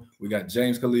forum. We got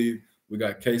James Calev. We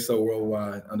got Kayso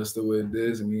Worldwide. Understood what it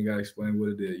is, and we ain't gotta explain what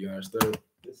it is. You understood?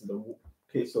 This is the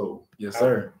Kayso. Yes,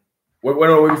 sir. Wait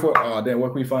before. Oh, damn.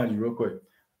 Where can we find you, real quick?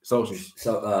 Socials.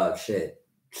 So,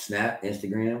 Snap,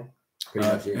 Instagram. Pretty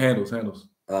much it. Handles.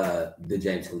 The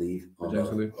James Calev. James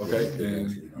Calev. Okay.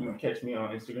 And you can catch me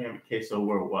on Instagram at Kayso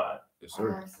Worldwide. Yes,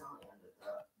 sir.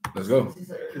 Let's go.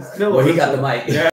 Well, he got the mic. Yeah.